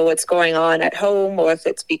 you don't know what's going on at home, or if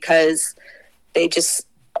it's because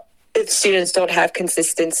if students don't have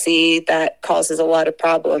consistency, that causes a lot of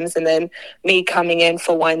problems. And then me coming in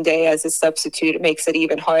for one day as a substitute, it makes it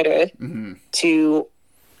even harder to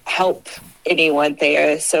help anyone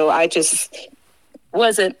there. So I just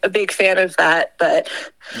wasn't a big fan of that, but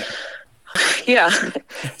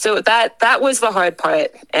so that was the hard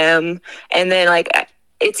part. And then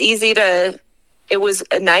it was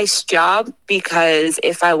a nice job, because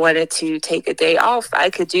if I wanted to take a day off, I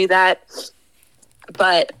could do that.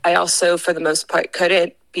 But I also, for the most part,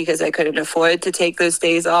 couldn't, because I couldn't afford to take those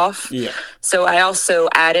days off. Yeah. So I also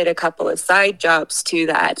added a couple of side jobs to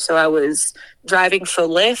that. So I was driving for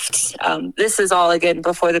Lyft. This is all, again,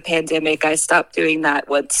 before the pandemic. I stopped doing that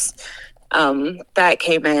once that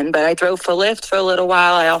came in. But I drove for Lyft for a little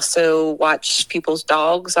while. I also watched people's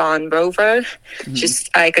dogs on Rover,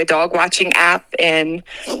 just like a dog watching app. And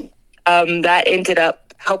that ended up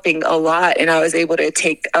helping a lot, and I was able to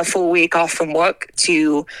take a full week off from work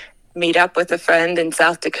to meet up with a friend in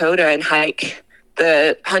South Dakota and hike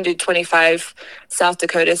the 125 South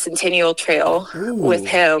Dakota Centennial Trail with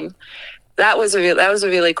him. That was a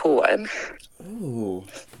really cool one. Ooh.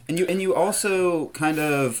 And you also kind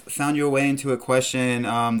of found your way into a question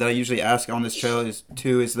that I usually ask on this trail is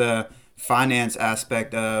the finance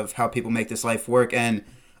aspect of how people make this life work. And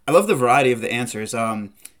I love the variety of the answers.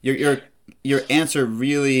 Your answer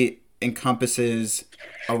really encompasses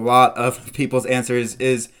a lot of people's answers.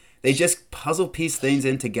 Is they just puzzle piece things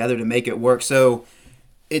in together to make it work. So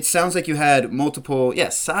it sounds like you had multiple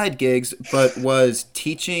side gigs, but was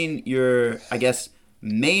teaching your, I guess,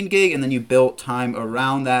 main gig, and then you built time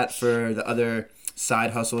around that for the other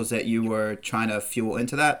side hustles that you were trying to fuel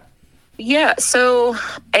into that? Yeah, so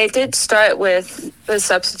I did start with the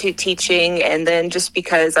substitute teaching, and then just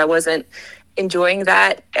because I wasn't enjoying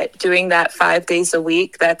that, doing that 5 days a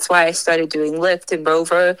week, that's why I started doing Lyft and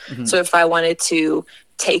Rover. So if I wanted to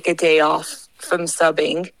take a day off from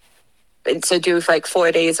subbing and so do like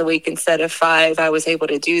 4 days a week instead of 5, I was able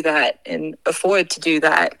to do that and afford to do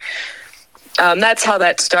that. That's how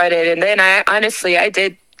that started. And then I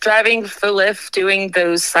did driving for Lyft, doing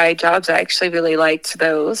those side jobs. I actually really liked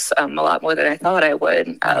those a lot more than I thought I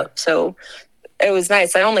would. So it was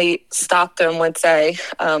nice. I only stopped them once I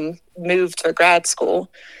moved for grad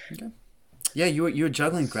school. Okay. Yeah, you were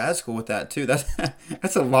juggling grad school with that too.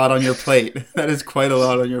 That's a lot on your plate. That is quite a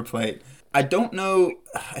lot on your plate. I don't know.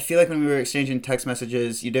 I feel like when we were exchanging text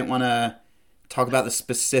messages, you didn't want to talk about the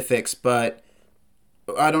specifics, but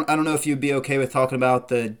I don't know if you'd be okay with talking about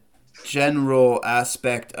the general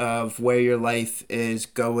aspect of where your life is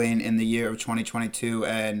going in the year of 2022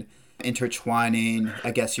 and intertwining,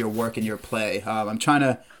 I guess, your work and your play. I'm trying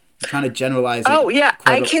to generalize it. Oh yeah,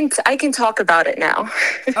 I can talk about it now.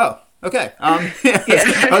 Oh, okay.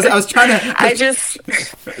 I was trying to.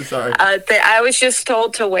 Sorry. I was just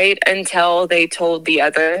told to wait until they told the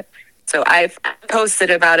other. So I've posted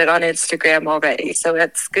about it on Instagram already. So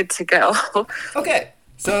that's good to go. Okay.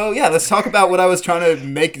 So yeah, let's talk about what I was trying to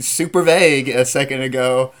make super vague a second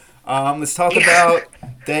ago. Let's talk about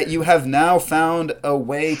that you have now found a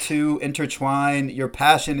way to intertwine your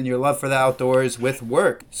passion and your love for the outdoors with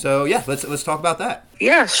work. So yeah, let's talk about that.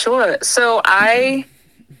 Yeah, sure. So I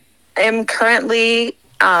am currently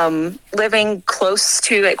living close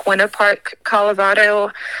to like Winter Park,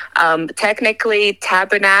 Colorado, technically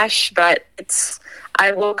Tabernash, but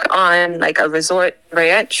I work on like a resort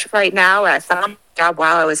ranch right now. I found a job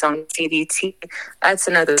while I was on CDT. That's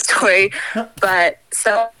another story. But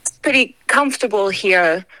so it's pretty comfortable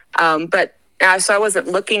here. So I wasn't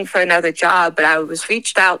looking for another job, but I was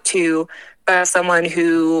reached out to by someone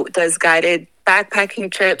who does guided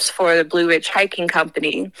backpacking trips for the Blue Ridge Hiking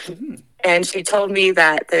Company. Mm-hmm. And she told me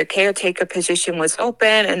that the caretaker position was open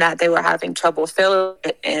and that they were having trouble filling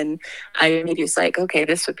it. And I immediately was like, okay,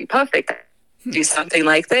 this would be perfect. Do something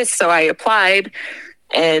like this. So I applied,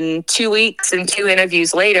 and 2 weeks and 2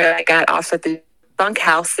 interviews later, I got offered the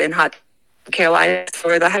bunkhouse in Hot Carolina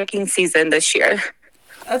for the hiking season this year.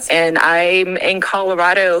 And I'm in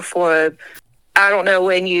Colorado for, I don't know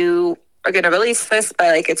when you are going to release this,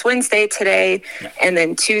 but like it's Wednesday today, and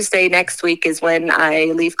then Tuesday next week is when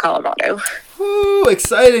I leave Colorado. Ooh,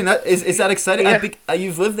 exciting. Is that exciting? Yeah.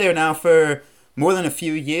 You've lived there now for more than a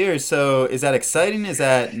few years, so is that exciting? Is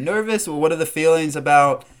that nervous? What are the feelings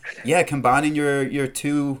about, combining your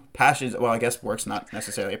two passions? Well, I guess work's not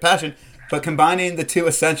necessarily a passion, but combining the two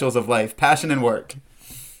essentials of life, passion and work.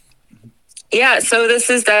 Yeah, so this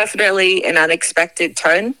is definitely an unexpected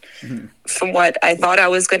turn from what I thought I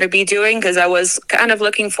was going to be doing, because I was kind of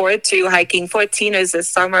looking forward to hiking 14ers this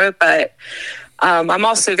summer, but I'm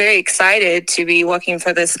also very excited to be working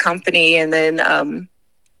for this company. And then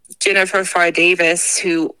Jennifer Farr Davis,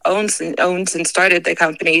 who owns and started the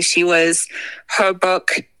company, her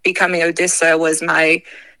book, Becoming Odessa, was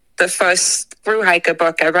the first thru hiker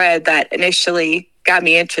book I read that initially got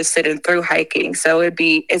me interested in thru hiking. So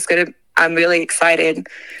I'm really excited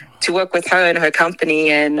to work with her and her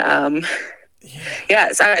company, and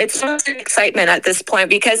so it's so much excitement at this point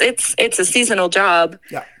because it's a seasonal job,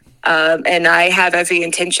 and I have every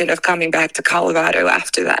intention of coming back to Colorado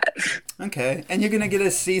after that. Okay, and you're gonna get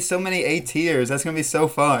to see so many ATers. That's gonna be so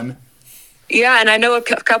fun. Yeah, and I know a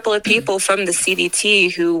couple of people from the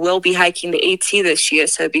CDT who will be hiking the AT this year,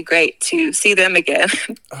 so it'd be great to see them again.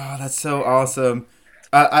 Oh, that's so awesome.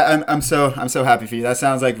 I'm so happy for you. That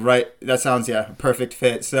sounds a perfect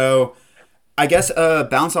fit. So I guess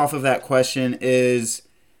bounce off of that question is,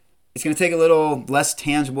 it's going to take a little less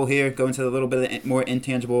tangible here, go into a little bit more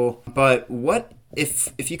intangible. But what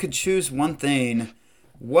if you could choose one thing,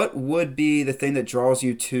 what would be the thing that draws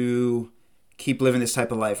you to keep living this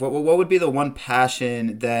type of life? What would be the one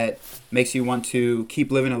passion that makes you want to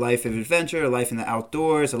keep living a life of adventure, a life in the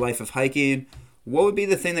outdoors, a life of hiking? What would be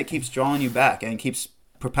the thing that keeps drawing you back and keeps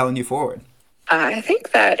propelling you forward? I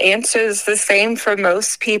think that answer is the same for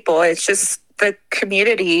most people. It's just the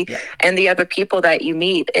community and the other people that you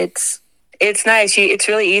meet. It's nice. It's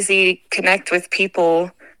really easy to connect with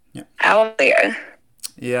people out there.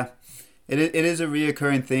 Yeah, it is a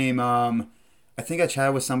reoccurring theme. I think I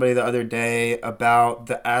chatted with somebody the other day about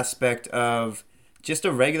the aspect of just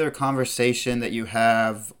a regular conversation that you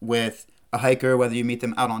have with a hiker, whether you meet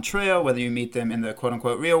them out on trail, whether you meet them in the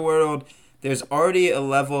quote-unquote real world. There's already a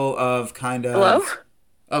level of kind of... Hello?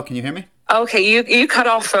 Oh, can you hear me? Okay, you cut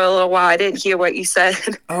off for a little while. I didn't hear what you said.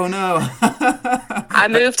 Oh, no. I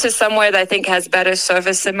moved to somewhere that I think has better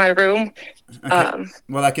service in my room. Okay.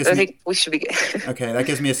 Well, I think we should be good. Okay, that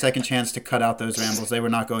gives me a second chance to cut out those rambles. They were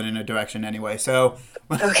not going in a direction anyway. So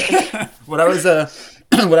okay. what I was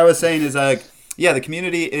saying is, the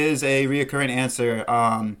community is a reoccurring answer.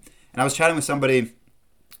 And I was chatting with somebody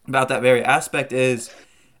about that very aspect is...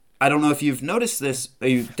 I don't know if you've noticed this, or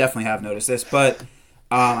you definitely have noticed this, but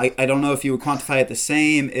I don't know if you would quantify it the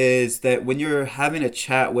same, is that when you're having a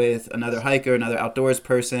chat with another hiker, another outdoors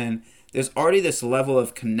person, there's already this level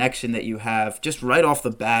of connection that you have just right off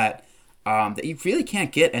the bat that you really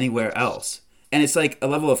can't get anywhere else. And it's like a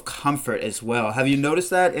level of comfort as well. Have you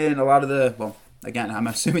noticed that in a lot of the, well, again, I'm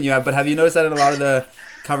assuming you have, but have you noticed that in a lot of the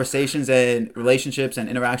conversations and relationships and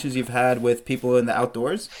interactions you've had with people in the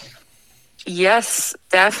outdoors? Yes,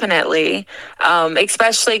 definitely.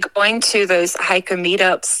 Especially going to those hiker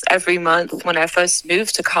meetups every month. When I first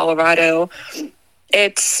moved to Colorado,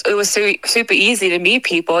 it was super easy to meet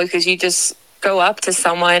people because you just go up to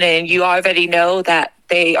someone and you already know that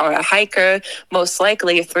they are a hiker, most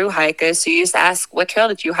likely a thru hiker. So you just ask, what trail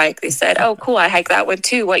did you hike? They said, oh, cool, I hiked that one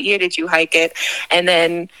too. What year did you hike it? And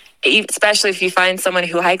then especially if you find someone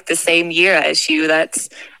who hiked the same year as you, that's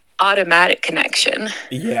automatic connection.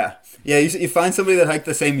 Yeah. Yeah, you find somebody that hiked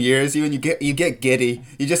the same year as you, and you get giddy.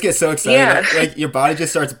 You just get so excited. Yeah. Like your body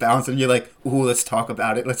just starts bouncing. You're like, ooh, let's talk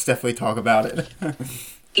about it. Let's definitely talk about it.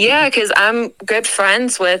 Yeah, because I'm good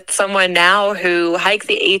friends with someone now who hiked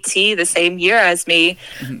the AT the same year as me,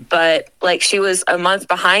 but like she was a month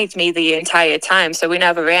behind me the entire time, so we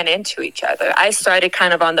never ran into each other. I started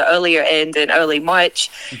kind of on the earlier end in early March,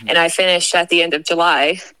 and I finished at the end of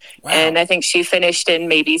July, and I think she finished in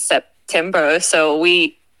maybe September, so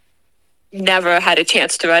we never had a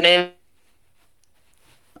chance to run in.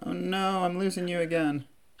 Oh no, I'm losing you again.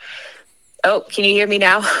 Oh, can you hear me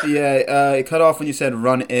now? Yeah, it cut off when you said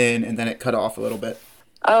run in, and then it cut off a little bit.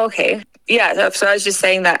 Oh, okay. Yeah, so I was just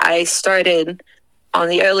saying that I started on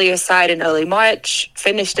the earlier side in early March,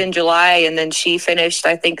 finished in July, and then she finished,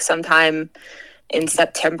 I think, sometime in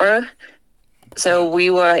September. So we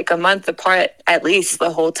were like a month apart at least the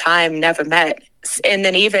whole time, never met. And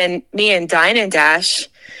then even me and Dine and Dash,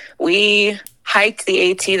 we hiked the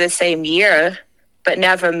AT the same year, but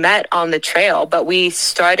never met on the trail. But we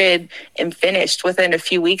started and finished within a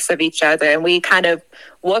few weeks of each other. And we kind of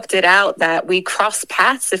worked it out that we crossed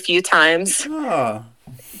paths a few times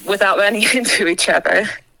without running into each other.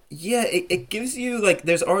 Yeah, it gives you, like,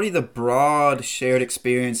 there's already the broad shared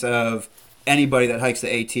experience of anybody that hikes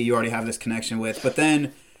the AT, you already have this connection with. But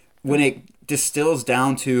then when it distills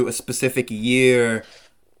down to a specific year,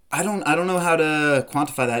 I don't know how to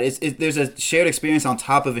quantify that. There's a shared experience on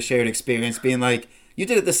top of a shared experience, being like, you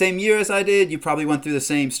did it the same year as I did. You probably went through the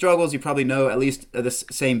same struggles. You probably know at least the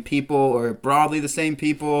same people, or broadly the same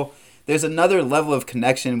people. There's another level of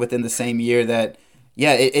connection within the same year that,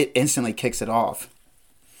 yeah, it instantly kicks it off.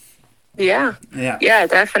 Yeah,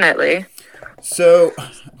 definitely. So,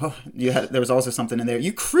 there was also something in there.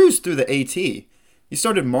 You cruised through the AT. You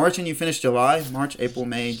started March and you finished July. March, April,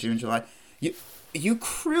 May, June, July. You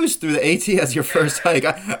cruised through the AT as your first hike.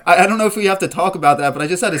 I don't know if we have to talk about that, but I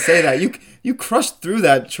just had to say that. You crushed through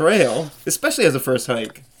that trail, especially as a first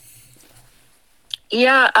hike.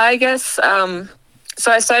 Yeah, I guess,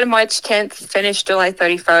 so I started March 10th, finished July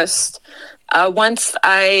 31st. Once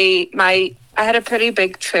I had a pretty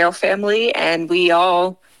big trail family, and we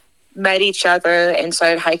all met each other and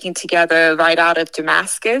started hiking together right out of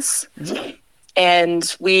Damascus. Mm-hmm.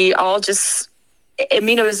 And we all just,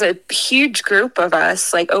 it was a huge group of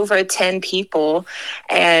us, like over 10 people,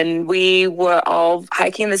 and we were all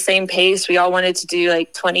hiking the same pace. We all wanted to do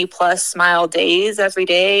like 20 plus mile days every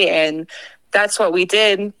day, and that's what we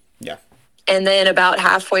did. Yeah. And then about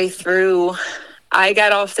halfway through, I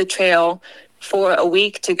got off the trail for a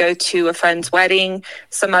week to go to a friend's wedding.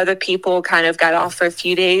 Some other people kind of got off for a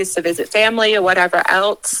few days to visit family or whatever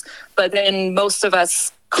else. But then most of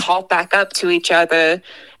us caught back up to each other.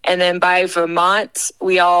 And then by Vermont,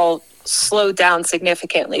 we all slowed down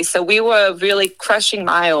significantly. So we were really crushing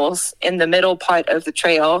miles in the middle part of the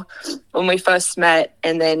trail when we first met,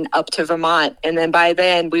 and then up to Vermont. And then by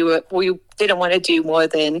then we didn't want to do more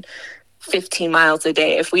than 15 miles a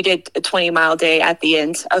day. If we did a 20-mile day at the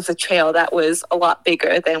end of the trail, that was a lot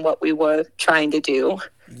bigger than what we were trying to do.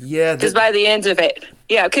 Yeah. Because by the end of it,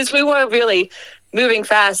 because we were really moving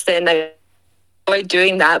fast and enjoyed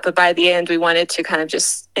doing that. But by the end, we wanted to kind of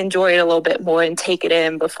just enjoy it a little bit more and take it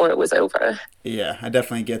in before it was over. Yeah, I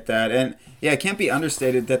definitely get that. And yeah, it can't be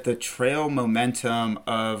understated that the trail momentum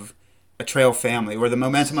of a trail family, or the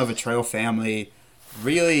momentum of a trail family,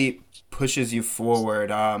 really pushes you forward.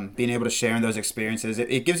 Being able to share in those experiences,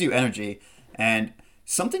 it gives you energy. And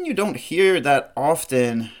something you don't hear that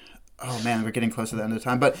often, oh man, we're getting close to the end of the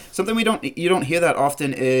time, but something you don't hear that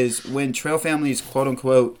often is when trail families, quote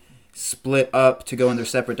unquote, split up to go in their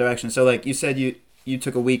separate directions. So like you said, you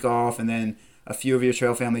took a week off, and then a few of your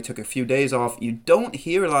trail family took a few days off. You don't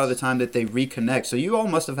hear a lot of the time that they reconnect. So you all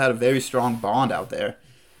must have had a very strong bond out there.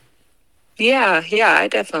 Yeah, I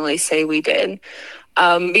definitely say we did.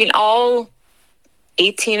 All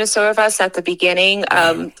 18 or so of us at the beginning.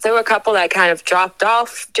 There were a couple that kind of dropped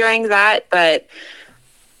off during that, but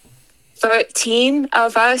 13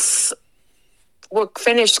 of us were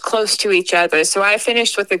finished close to each other. So I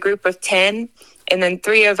finished with a group of 10, and then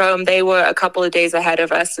 3 of them, they were a couple of days ahead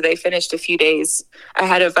of us. So they finished a few days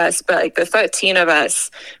ahead of us. But like the 13 of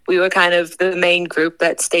us, we were kind of the main group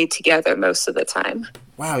that stayed together most of the time.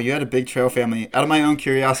 Wow, you had a big trail family. Out of my own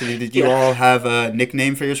curiosity, did you all have a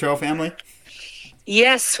nickname for your trail family?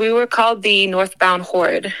 Yes, we were called the Northbound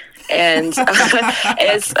Horde. And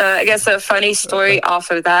it's, I guess, a funny story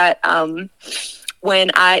off of that. I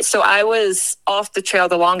was off the trail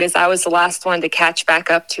the longest. I was the last one to catch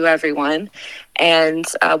back up to everyone. And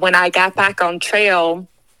when I got back on trail,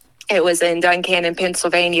 It was in Duncannon,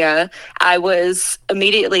 Pennsylvania. I was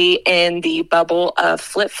immediately in the bubble of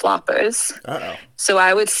flip-floppers. Uh-oh. So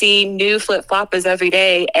I would see new flip-floppers every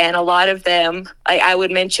day, and a lot of them, I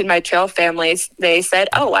would mention my trail families. They said,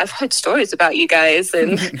 "Oh, I've heard stories about you guys,"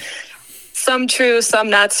 and some true, some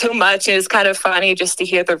not so much. It was kind of funny just to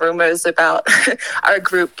hear the rumors about our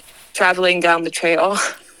group traveling down the trail.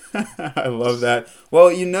 I love that.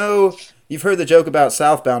 Well, you've heard the joke about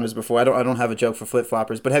Southbounders before. I don't have a joke for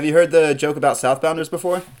flip-floppers, but have you heard the joke about Southbounders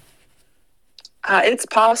before? It's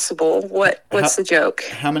possible. What's the joke?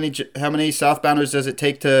 How many Southbounders does it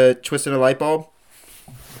take to twist in a light bulb?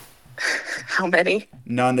 How many?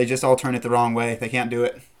 None. They just all turn it the wrong way. They can't do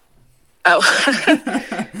it. Oh.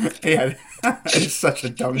 Yeah. It's such a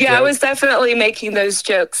dumb joke. Yeah, I was definitely making those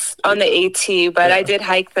jokes on the AT, but I did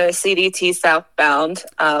hike the CDT southbound.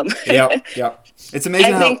 Yep. It's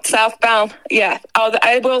amazing. I think southbound. Yeah,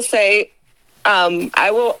 I will say,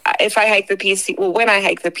 if I hike the PC. Well, when I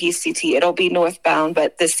hike the PCT, it'll be northbound,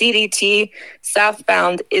 but the CDT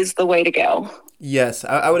southbound is the way to go. Yes,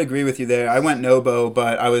 I would agree with you there. I went Nobo,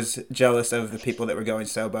 but I was jealous of the people that were going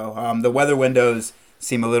Sobo. The weather windows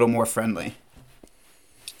seem a little more friendly.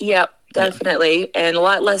 Yep. Definitely, and a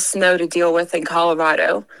lot less snow to deal with in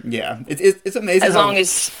Colorado. Yeah, it's amazing. As long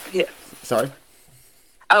as, yeah. Sorry.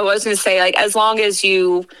 I was going to say, as long as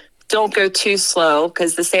you don't go too slow,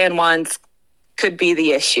 because the San Juans could be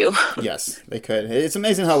the issue. Yes, they could. It's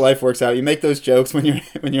amazing how life works out. You make those jokes when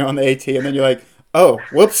you're on the AT, and then you're like, oh,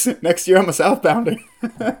 whoops! Next year I'm a Southbounder.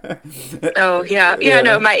 Oh yeah.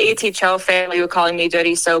 No, my AT trail family were calling me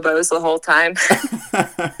Dirty Sobos the whole time.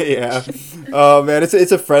 Yeah. Oh man,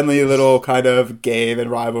 it's a friendly little kind of game and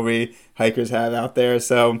rivalry hikers have out there.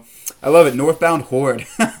 So I love it. Northbound Horde.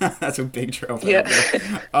 That's a big trail. Yeah.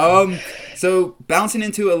 So bouncing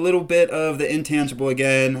into a little bit of the intangible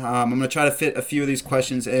again. I'm gonna try to fit a few of these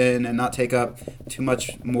questions in and not take up too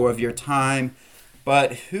much more of your time.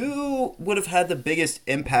 But who would have had the biggest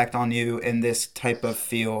impact on you in this type of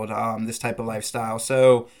field, this type of lifestyle?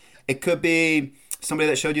 So it could be somebody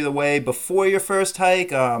that showed you the way before your first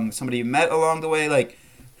hike, somebody you met along the way. Like,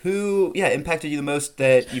 who, impacted you the most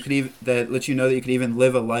that you could that let you know that you could even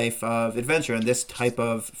live a life of adventure in this type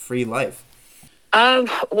of free life?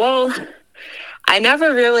 Well, I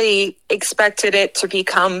never really expected it to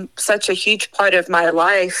become such a huge part of my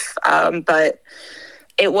life, but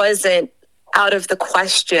it wasn't out of the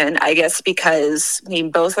question, I guess, because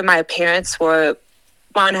both of my parents were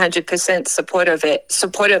 100%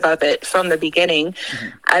 supportive of it from the beginning. Mm-hmm.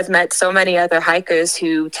 I've met so many other hikers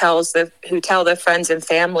who tell their friends and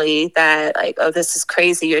family that, like, oh, this is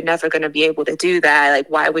crazy. You're never going to be able to do that. Like,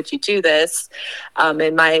 why would you do this?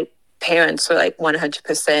 And my parents were like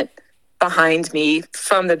 100% behind me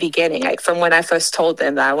from the beginning, like from when I first told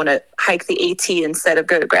them that I want to hike the AT instead of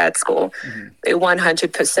go to grad school. Mm-hmm. They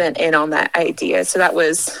 100% in on that idea. So that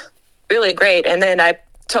was really great. And then I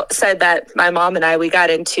said that my mom and we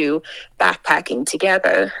got into backpacking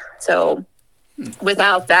together. So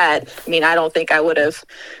without that, I don't think I would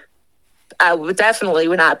definitely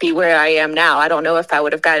would not be where I am now. I don't know if I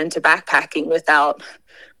would have got into backpacking without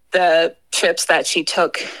the trips that she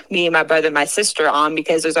took me and my brother and my sister on,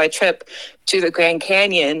 because there's our trip to the Grand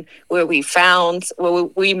Canyon where we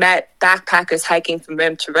met backpackers hiking from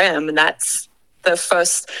rim to rim. And that's the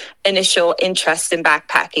first initial interest in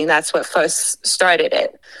backpacking. That's what first started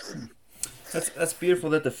it. That's beautiful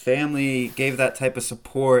that the family gave that type of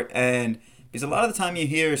support. And because a lot of the time you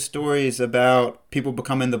hear stories about people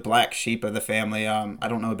becoming the black sheep of the family. I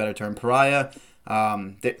don't know a better term, pariah.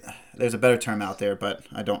 There's a better term out there, but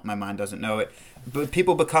my mind doesn't know it. But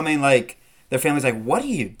people becoming like, their family's like, what are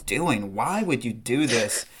you doing? Why would you do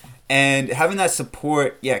this? And having that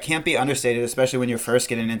support, can't be understated, especially when you're first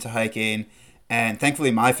getting into hiking. And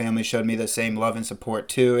thankfully my family showed me the same love and support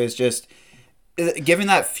too, is just giving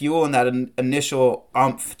that fuel and that initial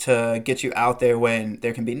oomph to get you out there when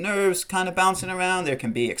there can be nerves kind of bouncing around, there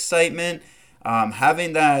can be excitement.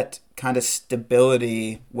 Having that kind of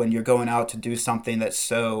stability when you're going out to do something that's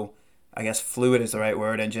so, I guess, fluid is the right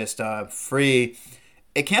word, and just free,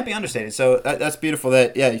 it can't be understated. So that's beautiful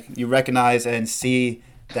that, you recognize and see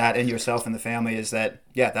that in yourself and the family, is that,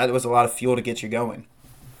 that was a lot of fuel to get you going.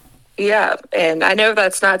 Yeah, and I know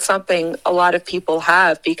that's not something a lot of people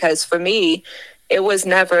have, because for me, it was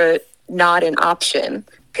never not an option.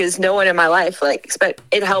 Because no one in my life,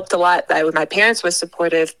 it helped a lot that my parents were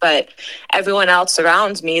supportive, but everyone else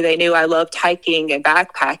around me, they knew I loved hiking and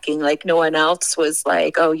backpacking. Like, no one else was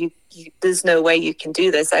like, oh, you there's no way you can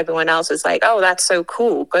do this. Everyone else was like, oh, that's so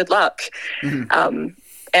cool. Good luck. Mm-hmm.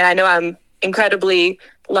 And I know I'm incredibly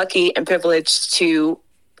lucky and privileged to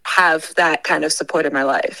have that kind of support in my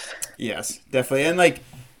life. Yes, definitely. And like,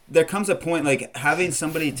 there comes a point, like having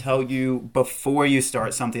somebody tell you before you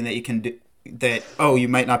start something that you can do, that, oh, you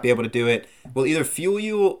might not be able to do it, will either fuel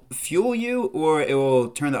you, or it will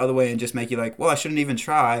turn the other way and just make you like, well, I shouldn't even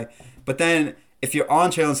try. But then if you're on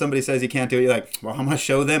trail and somebody says you can't do it, you're like, well, I'm going to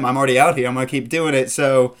show them. I'm already out here. I'm going to keep doing it.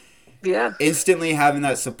 So yeah, instantly having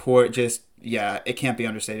that support, just, yeah, it can't be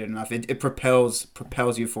understated enough. It propels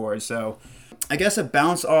you forward. So I guess a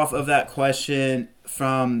bounce off of that question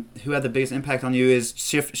from who had the biggest impact on you is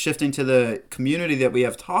shifting to the community that we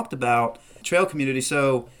have talked about, trail community.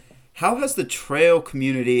 So how has the trail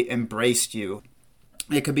community embraced you?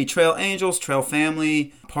 It could be trail angels, trail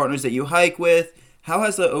family, partners that you hike with. How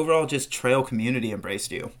has the overall just trail community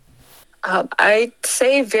embraced you? I'd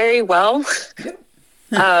say very well.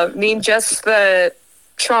 I mean, just the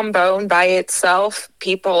trombone by itself,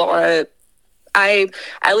 people are,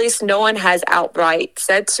 at least no one has outright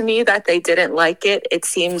said to me that they didn't like it. It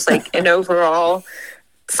seems like an overall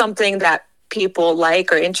something that people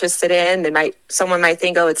like or interested in. Someone might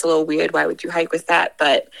think, oh, it's a little weird. Why would you hike with that?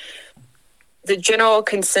 But the general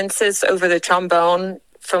consensus over the trombone,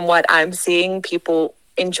 from what I'm seeing, people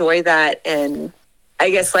enjoy that and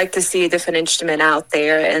I guess like to see a different instrument out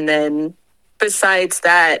there. And then besides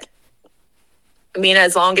that, I mean,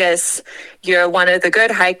 as long as you're one of the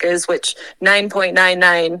good hikers, which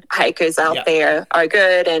 9.99 hikers out there are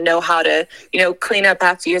good and know how to, clean up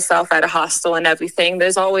after yourself at a hostel and everything,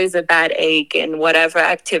 there's always a bad egg in whatever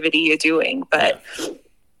activity you're doing. But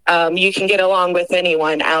you can get along with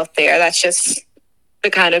anyone out there. That's just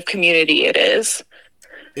the kind of community it is.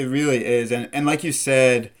 It really is. And like you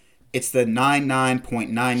said, it's the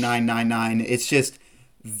 99.9999. It's just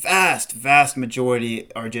vast majority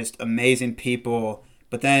are just amazing people.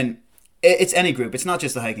 But then it's any group. It's not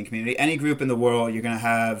just the hiking community. Any group in the world, you're going to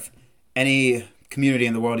have, any community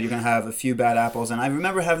in the world, you're going to have a few bad apples. And I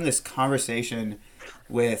remember having this conversation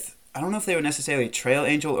with, I don't know if they were necessarily a trail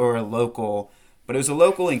angel or a local, but it was a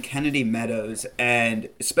local in Kennedy Meadows. And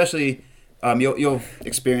especially, you'll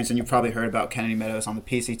experience, and you've probably heard about Kennedy Meadows on the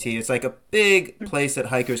PCT. It's like a big place that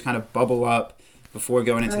hikers kind of bubble up before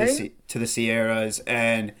going into the Sierras.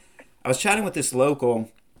 And I was chatting with this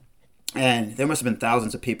local, and there must have been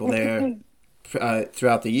thousands of people there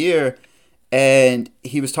throughout the year. And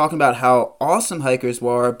he was talking about how awesome hikers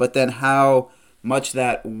were, but then how much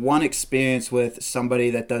that one experience with somebody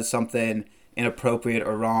that does something inappropriate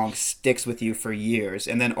or wrong sticks with you for years,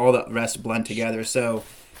 and then all the rest blend together. So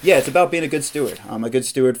yeah, it's about being a good steward. A good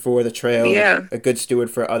steward for the trail, a good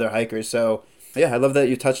steward for other hikers. So yeah, I love that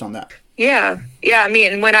you touched on that. Yeah. I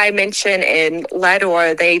mean, when I mentioned in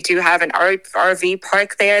Lador, they do have an RV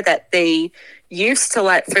park there that they used to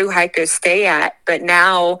let through hikers stay at. But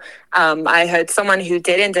now I heard someone who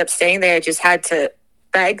did end up staying there just had to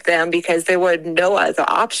beg them because there were no other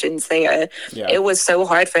options there. Yeah. It was so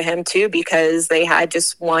hard for him too because they had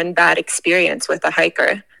just one bad experience with a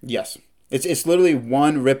hiker. Yes. It's literally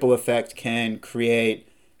one ripple effect can create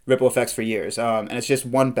ripple effects for years. And it's just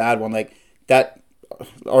one bad one. Like that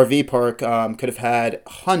RV park could have had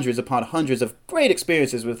hundreds upon hundreds of great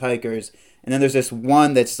experiences with hikers, and then there's this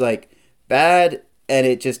one that's like bad, and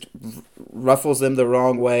it just ruffles them the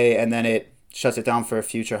wrong way, and then it shuts it down for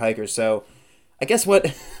future hikers. So I guess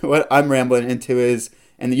what I'm rambling into is,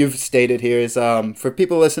 and you've stated here, is for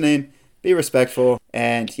people listening, be respectful,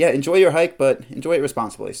 and enjoy your hike, but enjoy it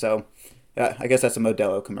responsibly. So I guess that's a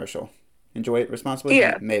Modelo commercial. Enjoy it responsibly?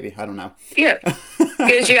 Yeah. Maybe. I don't know. Yeah.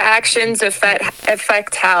 Because your actions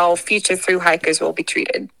affect how future through hikers will be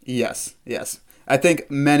treated. Yes. I think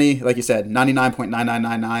many, like you said,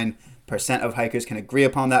 99.9999% of hikers can agree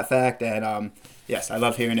upon that fact. And yes, I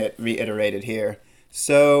love hearing it reiterated here.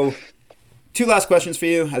 So 2 last questions for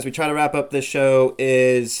you as we try to wrap up this show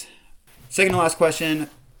is, second to last question,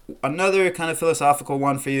 another kind of philosophical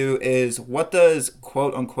one for you is, what does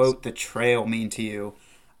quote unquote the trail mean to you?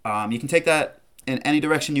 You can take that in any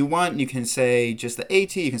direction you want. You can say just the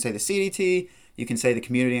AT, you can say the CDT, you can say the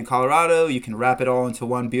community in Colorado, you can wrap it all into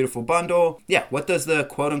one beautiful bundle. Yeah, what does the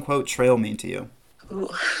quote-unquote trail mean to you?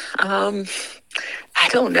 I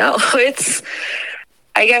don't know.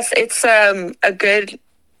 I guess it's a good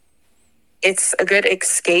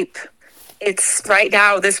escape. It's right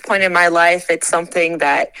now, this point in my life, it's something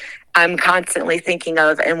that I'm constantly thinking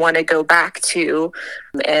of and want to go back to,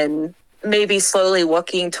 and maybe slowly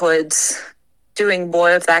working towards doing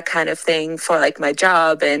more of that kind of thing for like my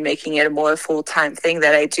job and making it a more full-time thing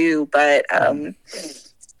that I do. But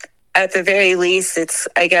at the very least, it's,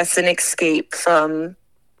 I guess, an escape from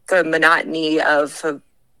the monotony of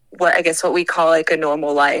what we call like a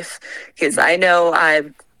normal life. Because I know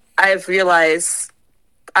I've realized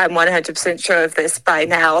I'm 100% sure of this by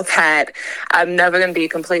now, that I'm never going to be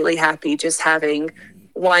completely happy just having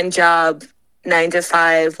one job, 9 to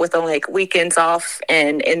 5, with only like weekends off.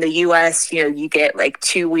 And in the US, you get like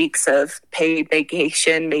 2 weeks of paid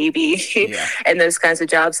vacation, maybe, Yeah. and those kinds of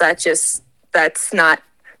jobs. That's not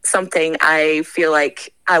something I feel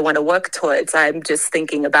like I want to work towards. I'm just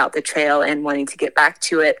thinking about the trail and wanting to get back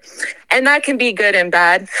to it. And that can be good and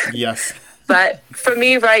bad. Yes. But for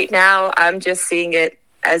me right now, I'm just seeing it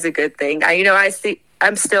as a good thing.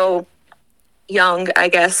 I'm still young, I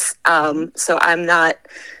guess. So I'm not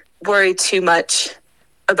worried too much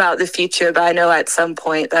about the future, but I know at some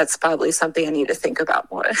point that's probably something I need to think about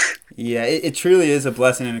more. Yeah, it truly is a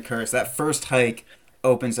blessing and a curse. That first hike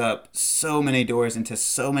opens up so many doors into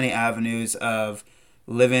so many avenues of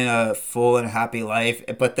living a full and happy life,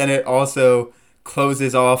 but then it also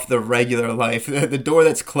closes off the regular life. The door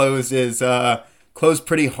that's closed is closed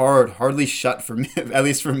pretty hard, hardly shut for me, at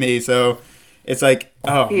least for me. So it's like,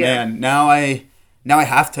 man, now I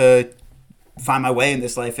have to find my way in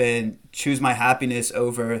this life and choose my happiness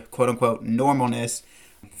over quote unquote normalness.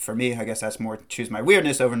 For me, I guess that's more choose my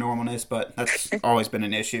weirdness over normalness, but that's always been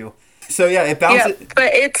an issue. So yeah, it bounces. Yeah,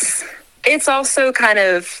 but it's also kind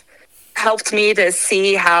of helped me to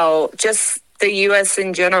see how just the U.S.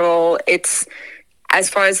 in general, it's, as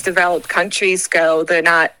far as developed countries go, they're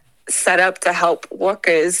not set up to help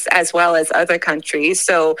workers as well as other countries.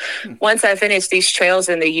 So once I finished these trails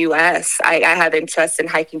in the U.S., I had interest in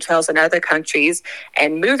hiking trails in other countries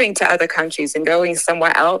and moving to other countries and going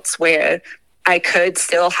somewhere else where I could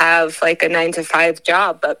still have like a 9 to 5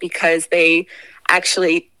 job, but because the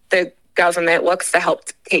government works to help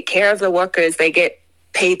take care of the workers, they get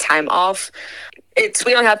paid time off.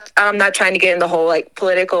 I'm not trying to get in the whole like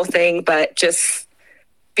political thing, but just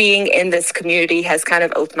being in this community has kind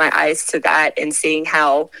of opened my eyes to that and seeing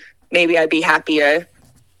how maybe I'd be happier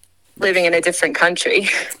living in a different country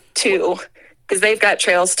too, because they've got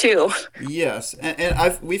trails too. Yes,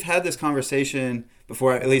 and we've had this conversation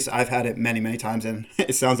before. At least I've had it many, many times, and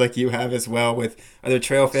it sounds like you have as well with other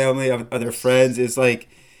trail family, other friends. Is like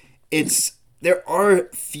there are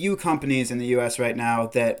few companies in the U.S. right now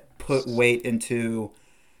that put weight into,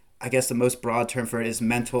 I guess the most broad term for it is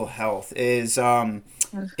mental health. Is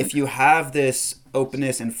if you have this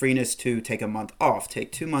openness and freeness to take a month off,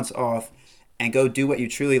 take 2 months off, and go do what you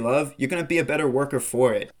truly love, you're going to be a better worker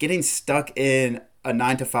for it. Getting stuck in a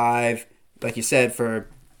 9 to 5, like you said, for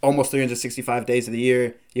almost 365 days of the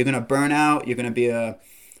year, you're going to burn out. You're going to be a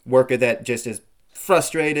worker that just is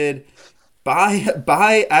frustrated.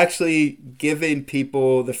 By actually giving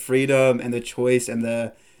people the freedom and the choice and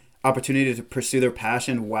the opportunity to pursue their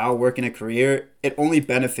passion while working a career, it only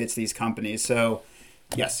benefits these companies. So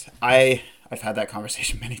yes, I've had that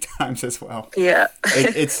conversation many times as well. Yeah.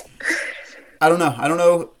 It's I don't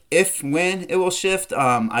know when it will shift.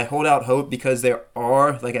 I hold out hope because there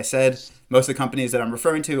are, like I said, most of the companies that I'm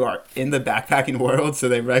referring to are in the backpacking world, so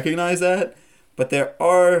they recognize that. But there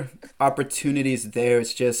are opportunities there.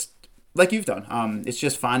 It's just like you've done. It's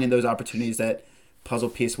just finding those opportunities that puzzle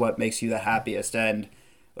piece what makes you the happiest. And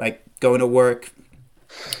like going to work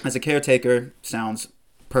as a caretaker sounds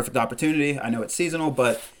perfect opportunity. I know it's seasonal,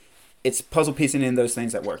 but it's puzzle piecing in those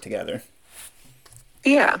things that work together.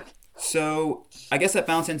 Yeah. So I guess that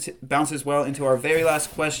bounces well into our very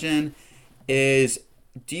last question is,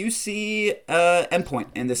 do you see an endpoint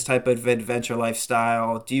in this type of adventure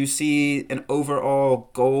lifestyle? Do you see an overall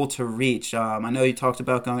goal to reach? I know you talked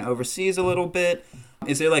about going overseas a little bit.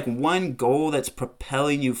 Is there like one goal that's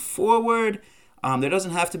propelling you forward? There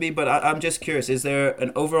doesn't have to be, but I'm just curious. Is there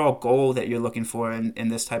an overall goal that you're looking for in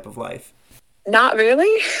this type of life? Not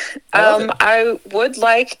really. I would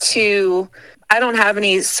like to... I don't have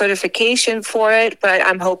any certification for it, but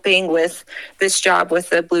I'm hoping with this job with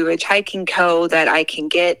the Blue Ridge Hiking Co. that I can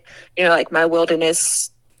get, like my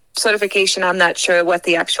wilderness certification. I'm not sure what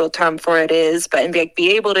the actual term for it is, but and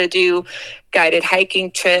be able to do guided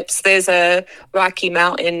hiking trips. There's a Rocky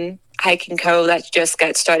Mountain Hiking Co. that just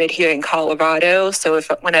got started here in Colorado. So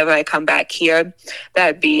whenever I come back here,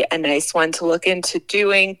 that'd be a nice one to look into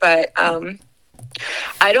doing. But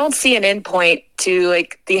I don't see an end point to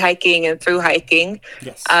like the hiking and through hiking.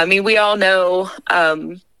 Yes. I mean, we all know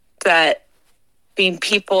that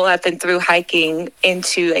people have been through hiking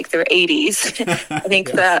into like their 80s. I think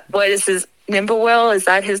yes. that, what is his, Nimberwell, is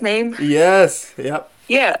that his name? Yes. Yep.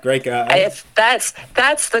 Yeah. Great guy. If that's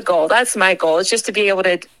the goal. That's my goal. It's just to be able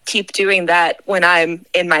to keep doing that when I'm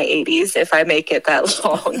in my 80s, if I make it that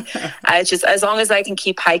long. As long as I can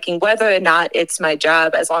keep hiking, whether or not it's my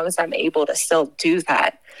job, as long as I'm able to still do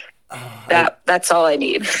that, that's all I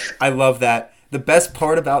need. I love that. the best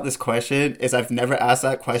part about this question is I've never asked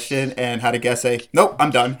that question and had a guest say, nope, I'm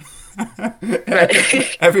done.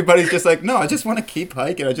 Right. Everybody's just like, no, I just want to keep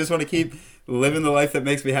hiking. I just want to keep living the life that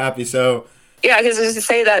makes me happy. So Yeah, because I was to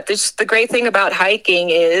say that the great thing about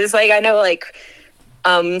hiking is, like, I know, like,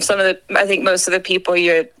 I think most of the people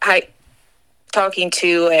you're talking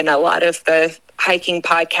to, and a lot of the hiking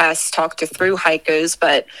podcasts talk to through hikers,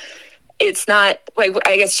 but it's not, like,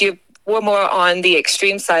 I guess we're more on the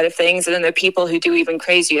extreme side of things, and then there are people who do even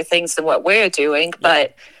crazier things than what we're doing,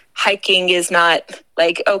 but hiking is not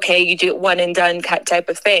like, okay, you do it one and done type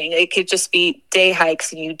of thing. It could just be day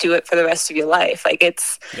hikes and you do it for the rest of your life. Like,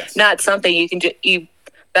 it's not something you can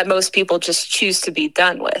that most people just choose to be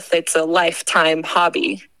done with. It's a lifetime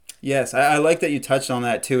hobby. Yes, I like that you touched on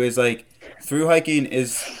that too, is like through hiking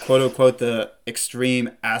is quote unquote the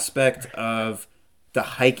extreme aspect of the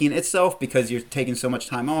hiking itself, because you're taking so much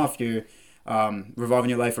time off, you're revolving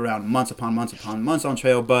your life around months upon months upon months on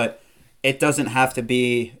trail, but it doesn't have to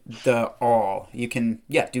be the all. You can,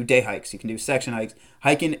 do day hikes. You can do section hikes.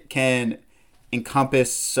 Hiking can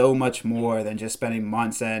encompass so much more than just spending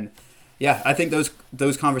months. And I think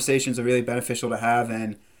those conversations are really beneficial to have.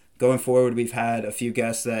 And going forward, we've had a few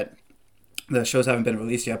guests that the shows haven't been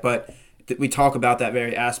released yet, but we talk about that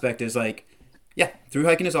very aspect is like, through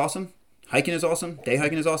hiking is awesome. Hiking is awesome. Day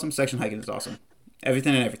hiking is awesome. Section hiking is awesome.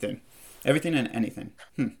 Everything and everything. Everything and anything.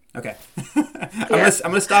 Okay. I'm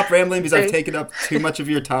gonna stop rambling because I've taken up too much of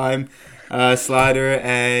your time, Slider,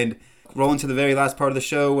 and roll into the very last part of the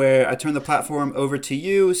show where I turn the platform over to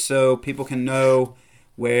you so people can know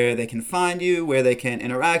where they can find you, where they can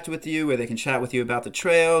interact with you, where they can chat with you about the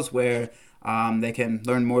trails, where they can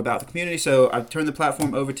learn more about the community. So I've turned the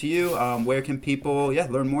platform over to you. Where can people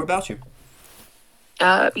learn more about you?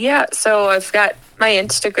 So I've got my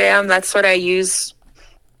Instagram. That's what I use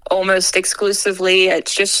almost exclusively.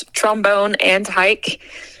 It's just trombone and hike.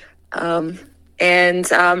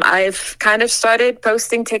 And I've kind of started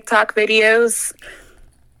posting TikTok videos.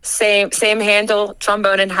 Same handle,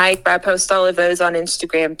 trombone and hike, but I post all of those on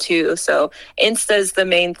Instagram too. So Insta's the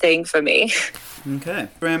main thing for me. Okay.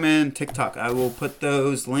 Instagram and TikTok. I will put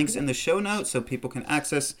those links in the show notes so people can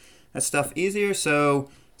access that stuff easier. So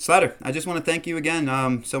Slider, I just want to thank you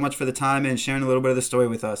again so much for the time and sharing a little bit of the story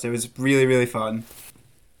with us. It was really, really fun.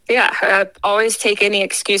 Yeah, I always take any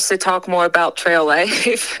excuse to talk more about trail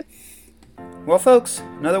life. Well, folks,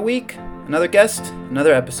 another week, another guest,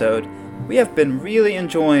 another episode. We have been really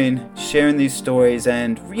enjoying sharing these stories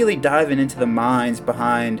and really diving into the minds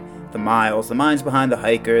behind the miles, the minds behind the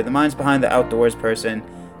hiker, the minds behind the outdoors person.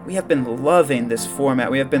 We have been loving this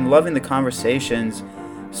format. We have been loving the conversations.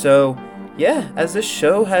 So, as this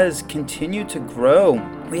show has continued to grow,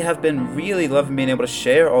 we have been really loving being able to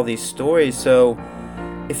share all these stories. So,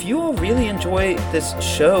 if you all really enjoy this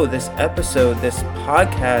show, this episode, this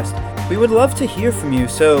podcast, we would love to hear from you.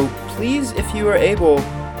 So please, if you are able,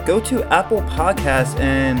 go to Apple Podcasts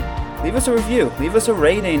and leave us a review, leave us a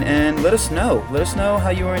rating, and let us know. Let us know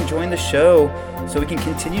how you are enjoying the show so we can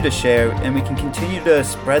continue to share and we can continue to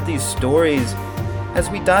spread these stories as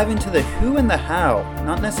we dive into the who and the how,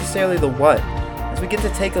 not necessarily the what, as we get to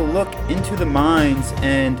take a look into the minds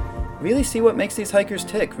and really see what makes these hikers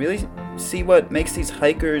tick, really see what makes these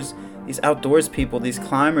hikers, these outdoors people, these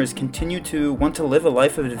climbers continue to want to live a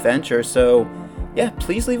life of adventure. So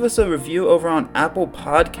please leave us a review over on Apple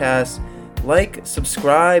Podcasts. Like,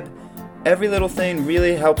 subscribe. Every little thing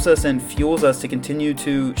really helps us and fuels us to continue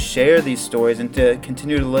to share these stories and to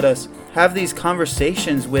continue to let us have these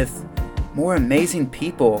conversations with more amazing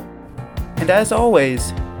people. And as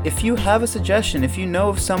always, if you have a suggestion, if you know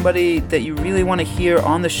of somebody that you really want to hear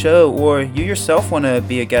on the show, or you yourself want to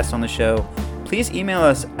be a guest on the show, please email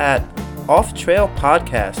us at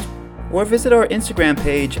offtrailpodcast or visit our Instagram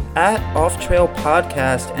page at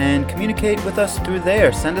offtrailpodcast and communicate with us through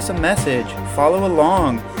there. Send us a message, follow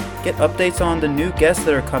along, get updates on the new guests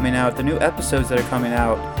that are coming out, the new episodes that are coming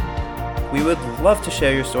out. We would love to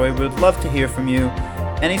share your story. We would love to hear from you.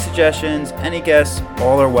 Any suggestions, any guests,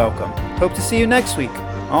 all are welcome. Hope to see you next week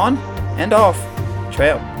on and off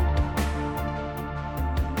trail.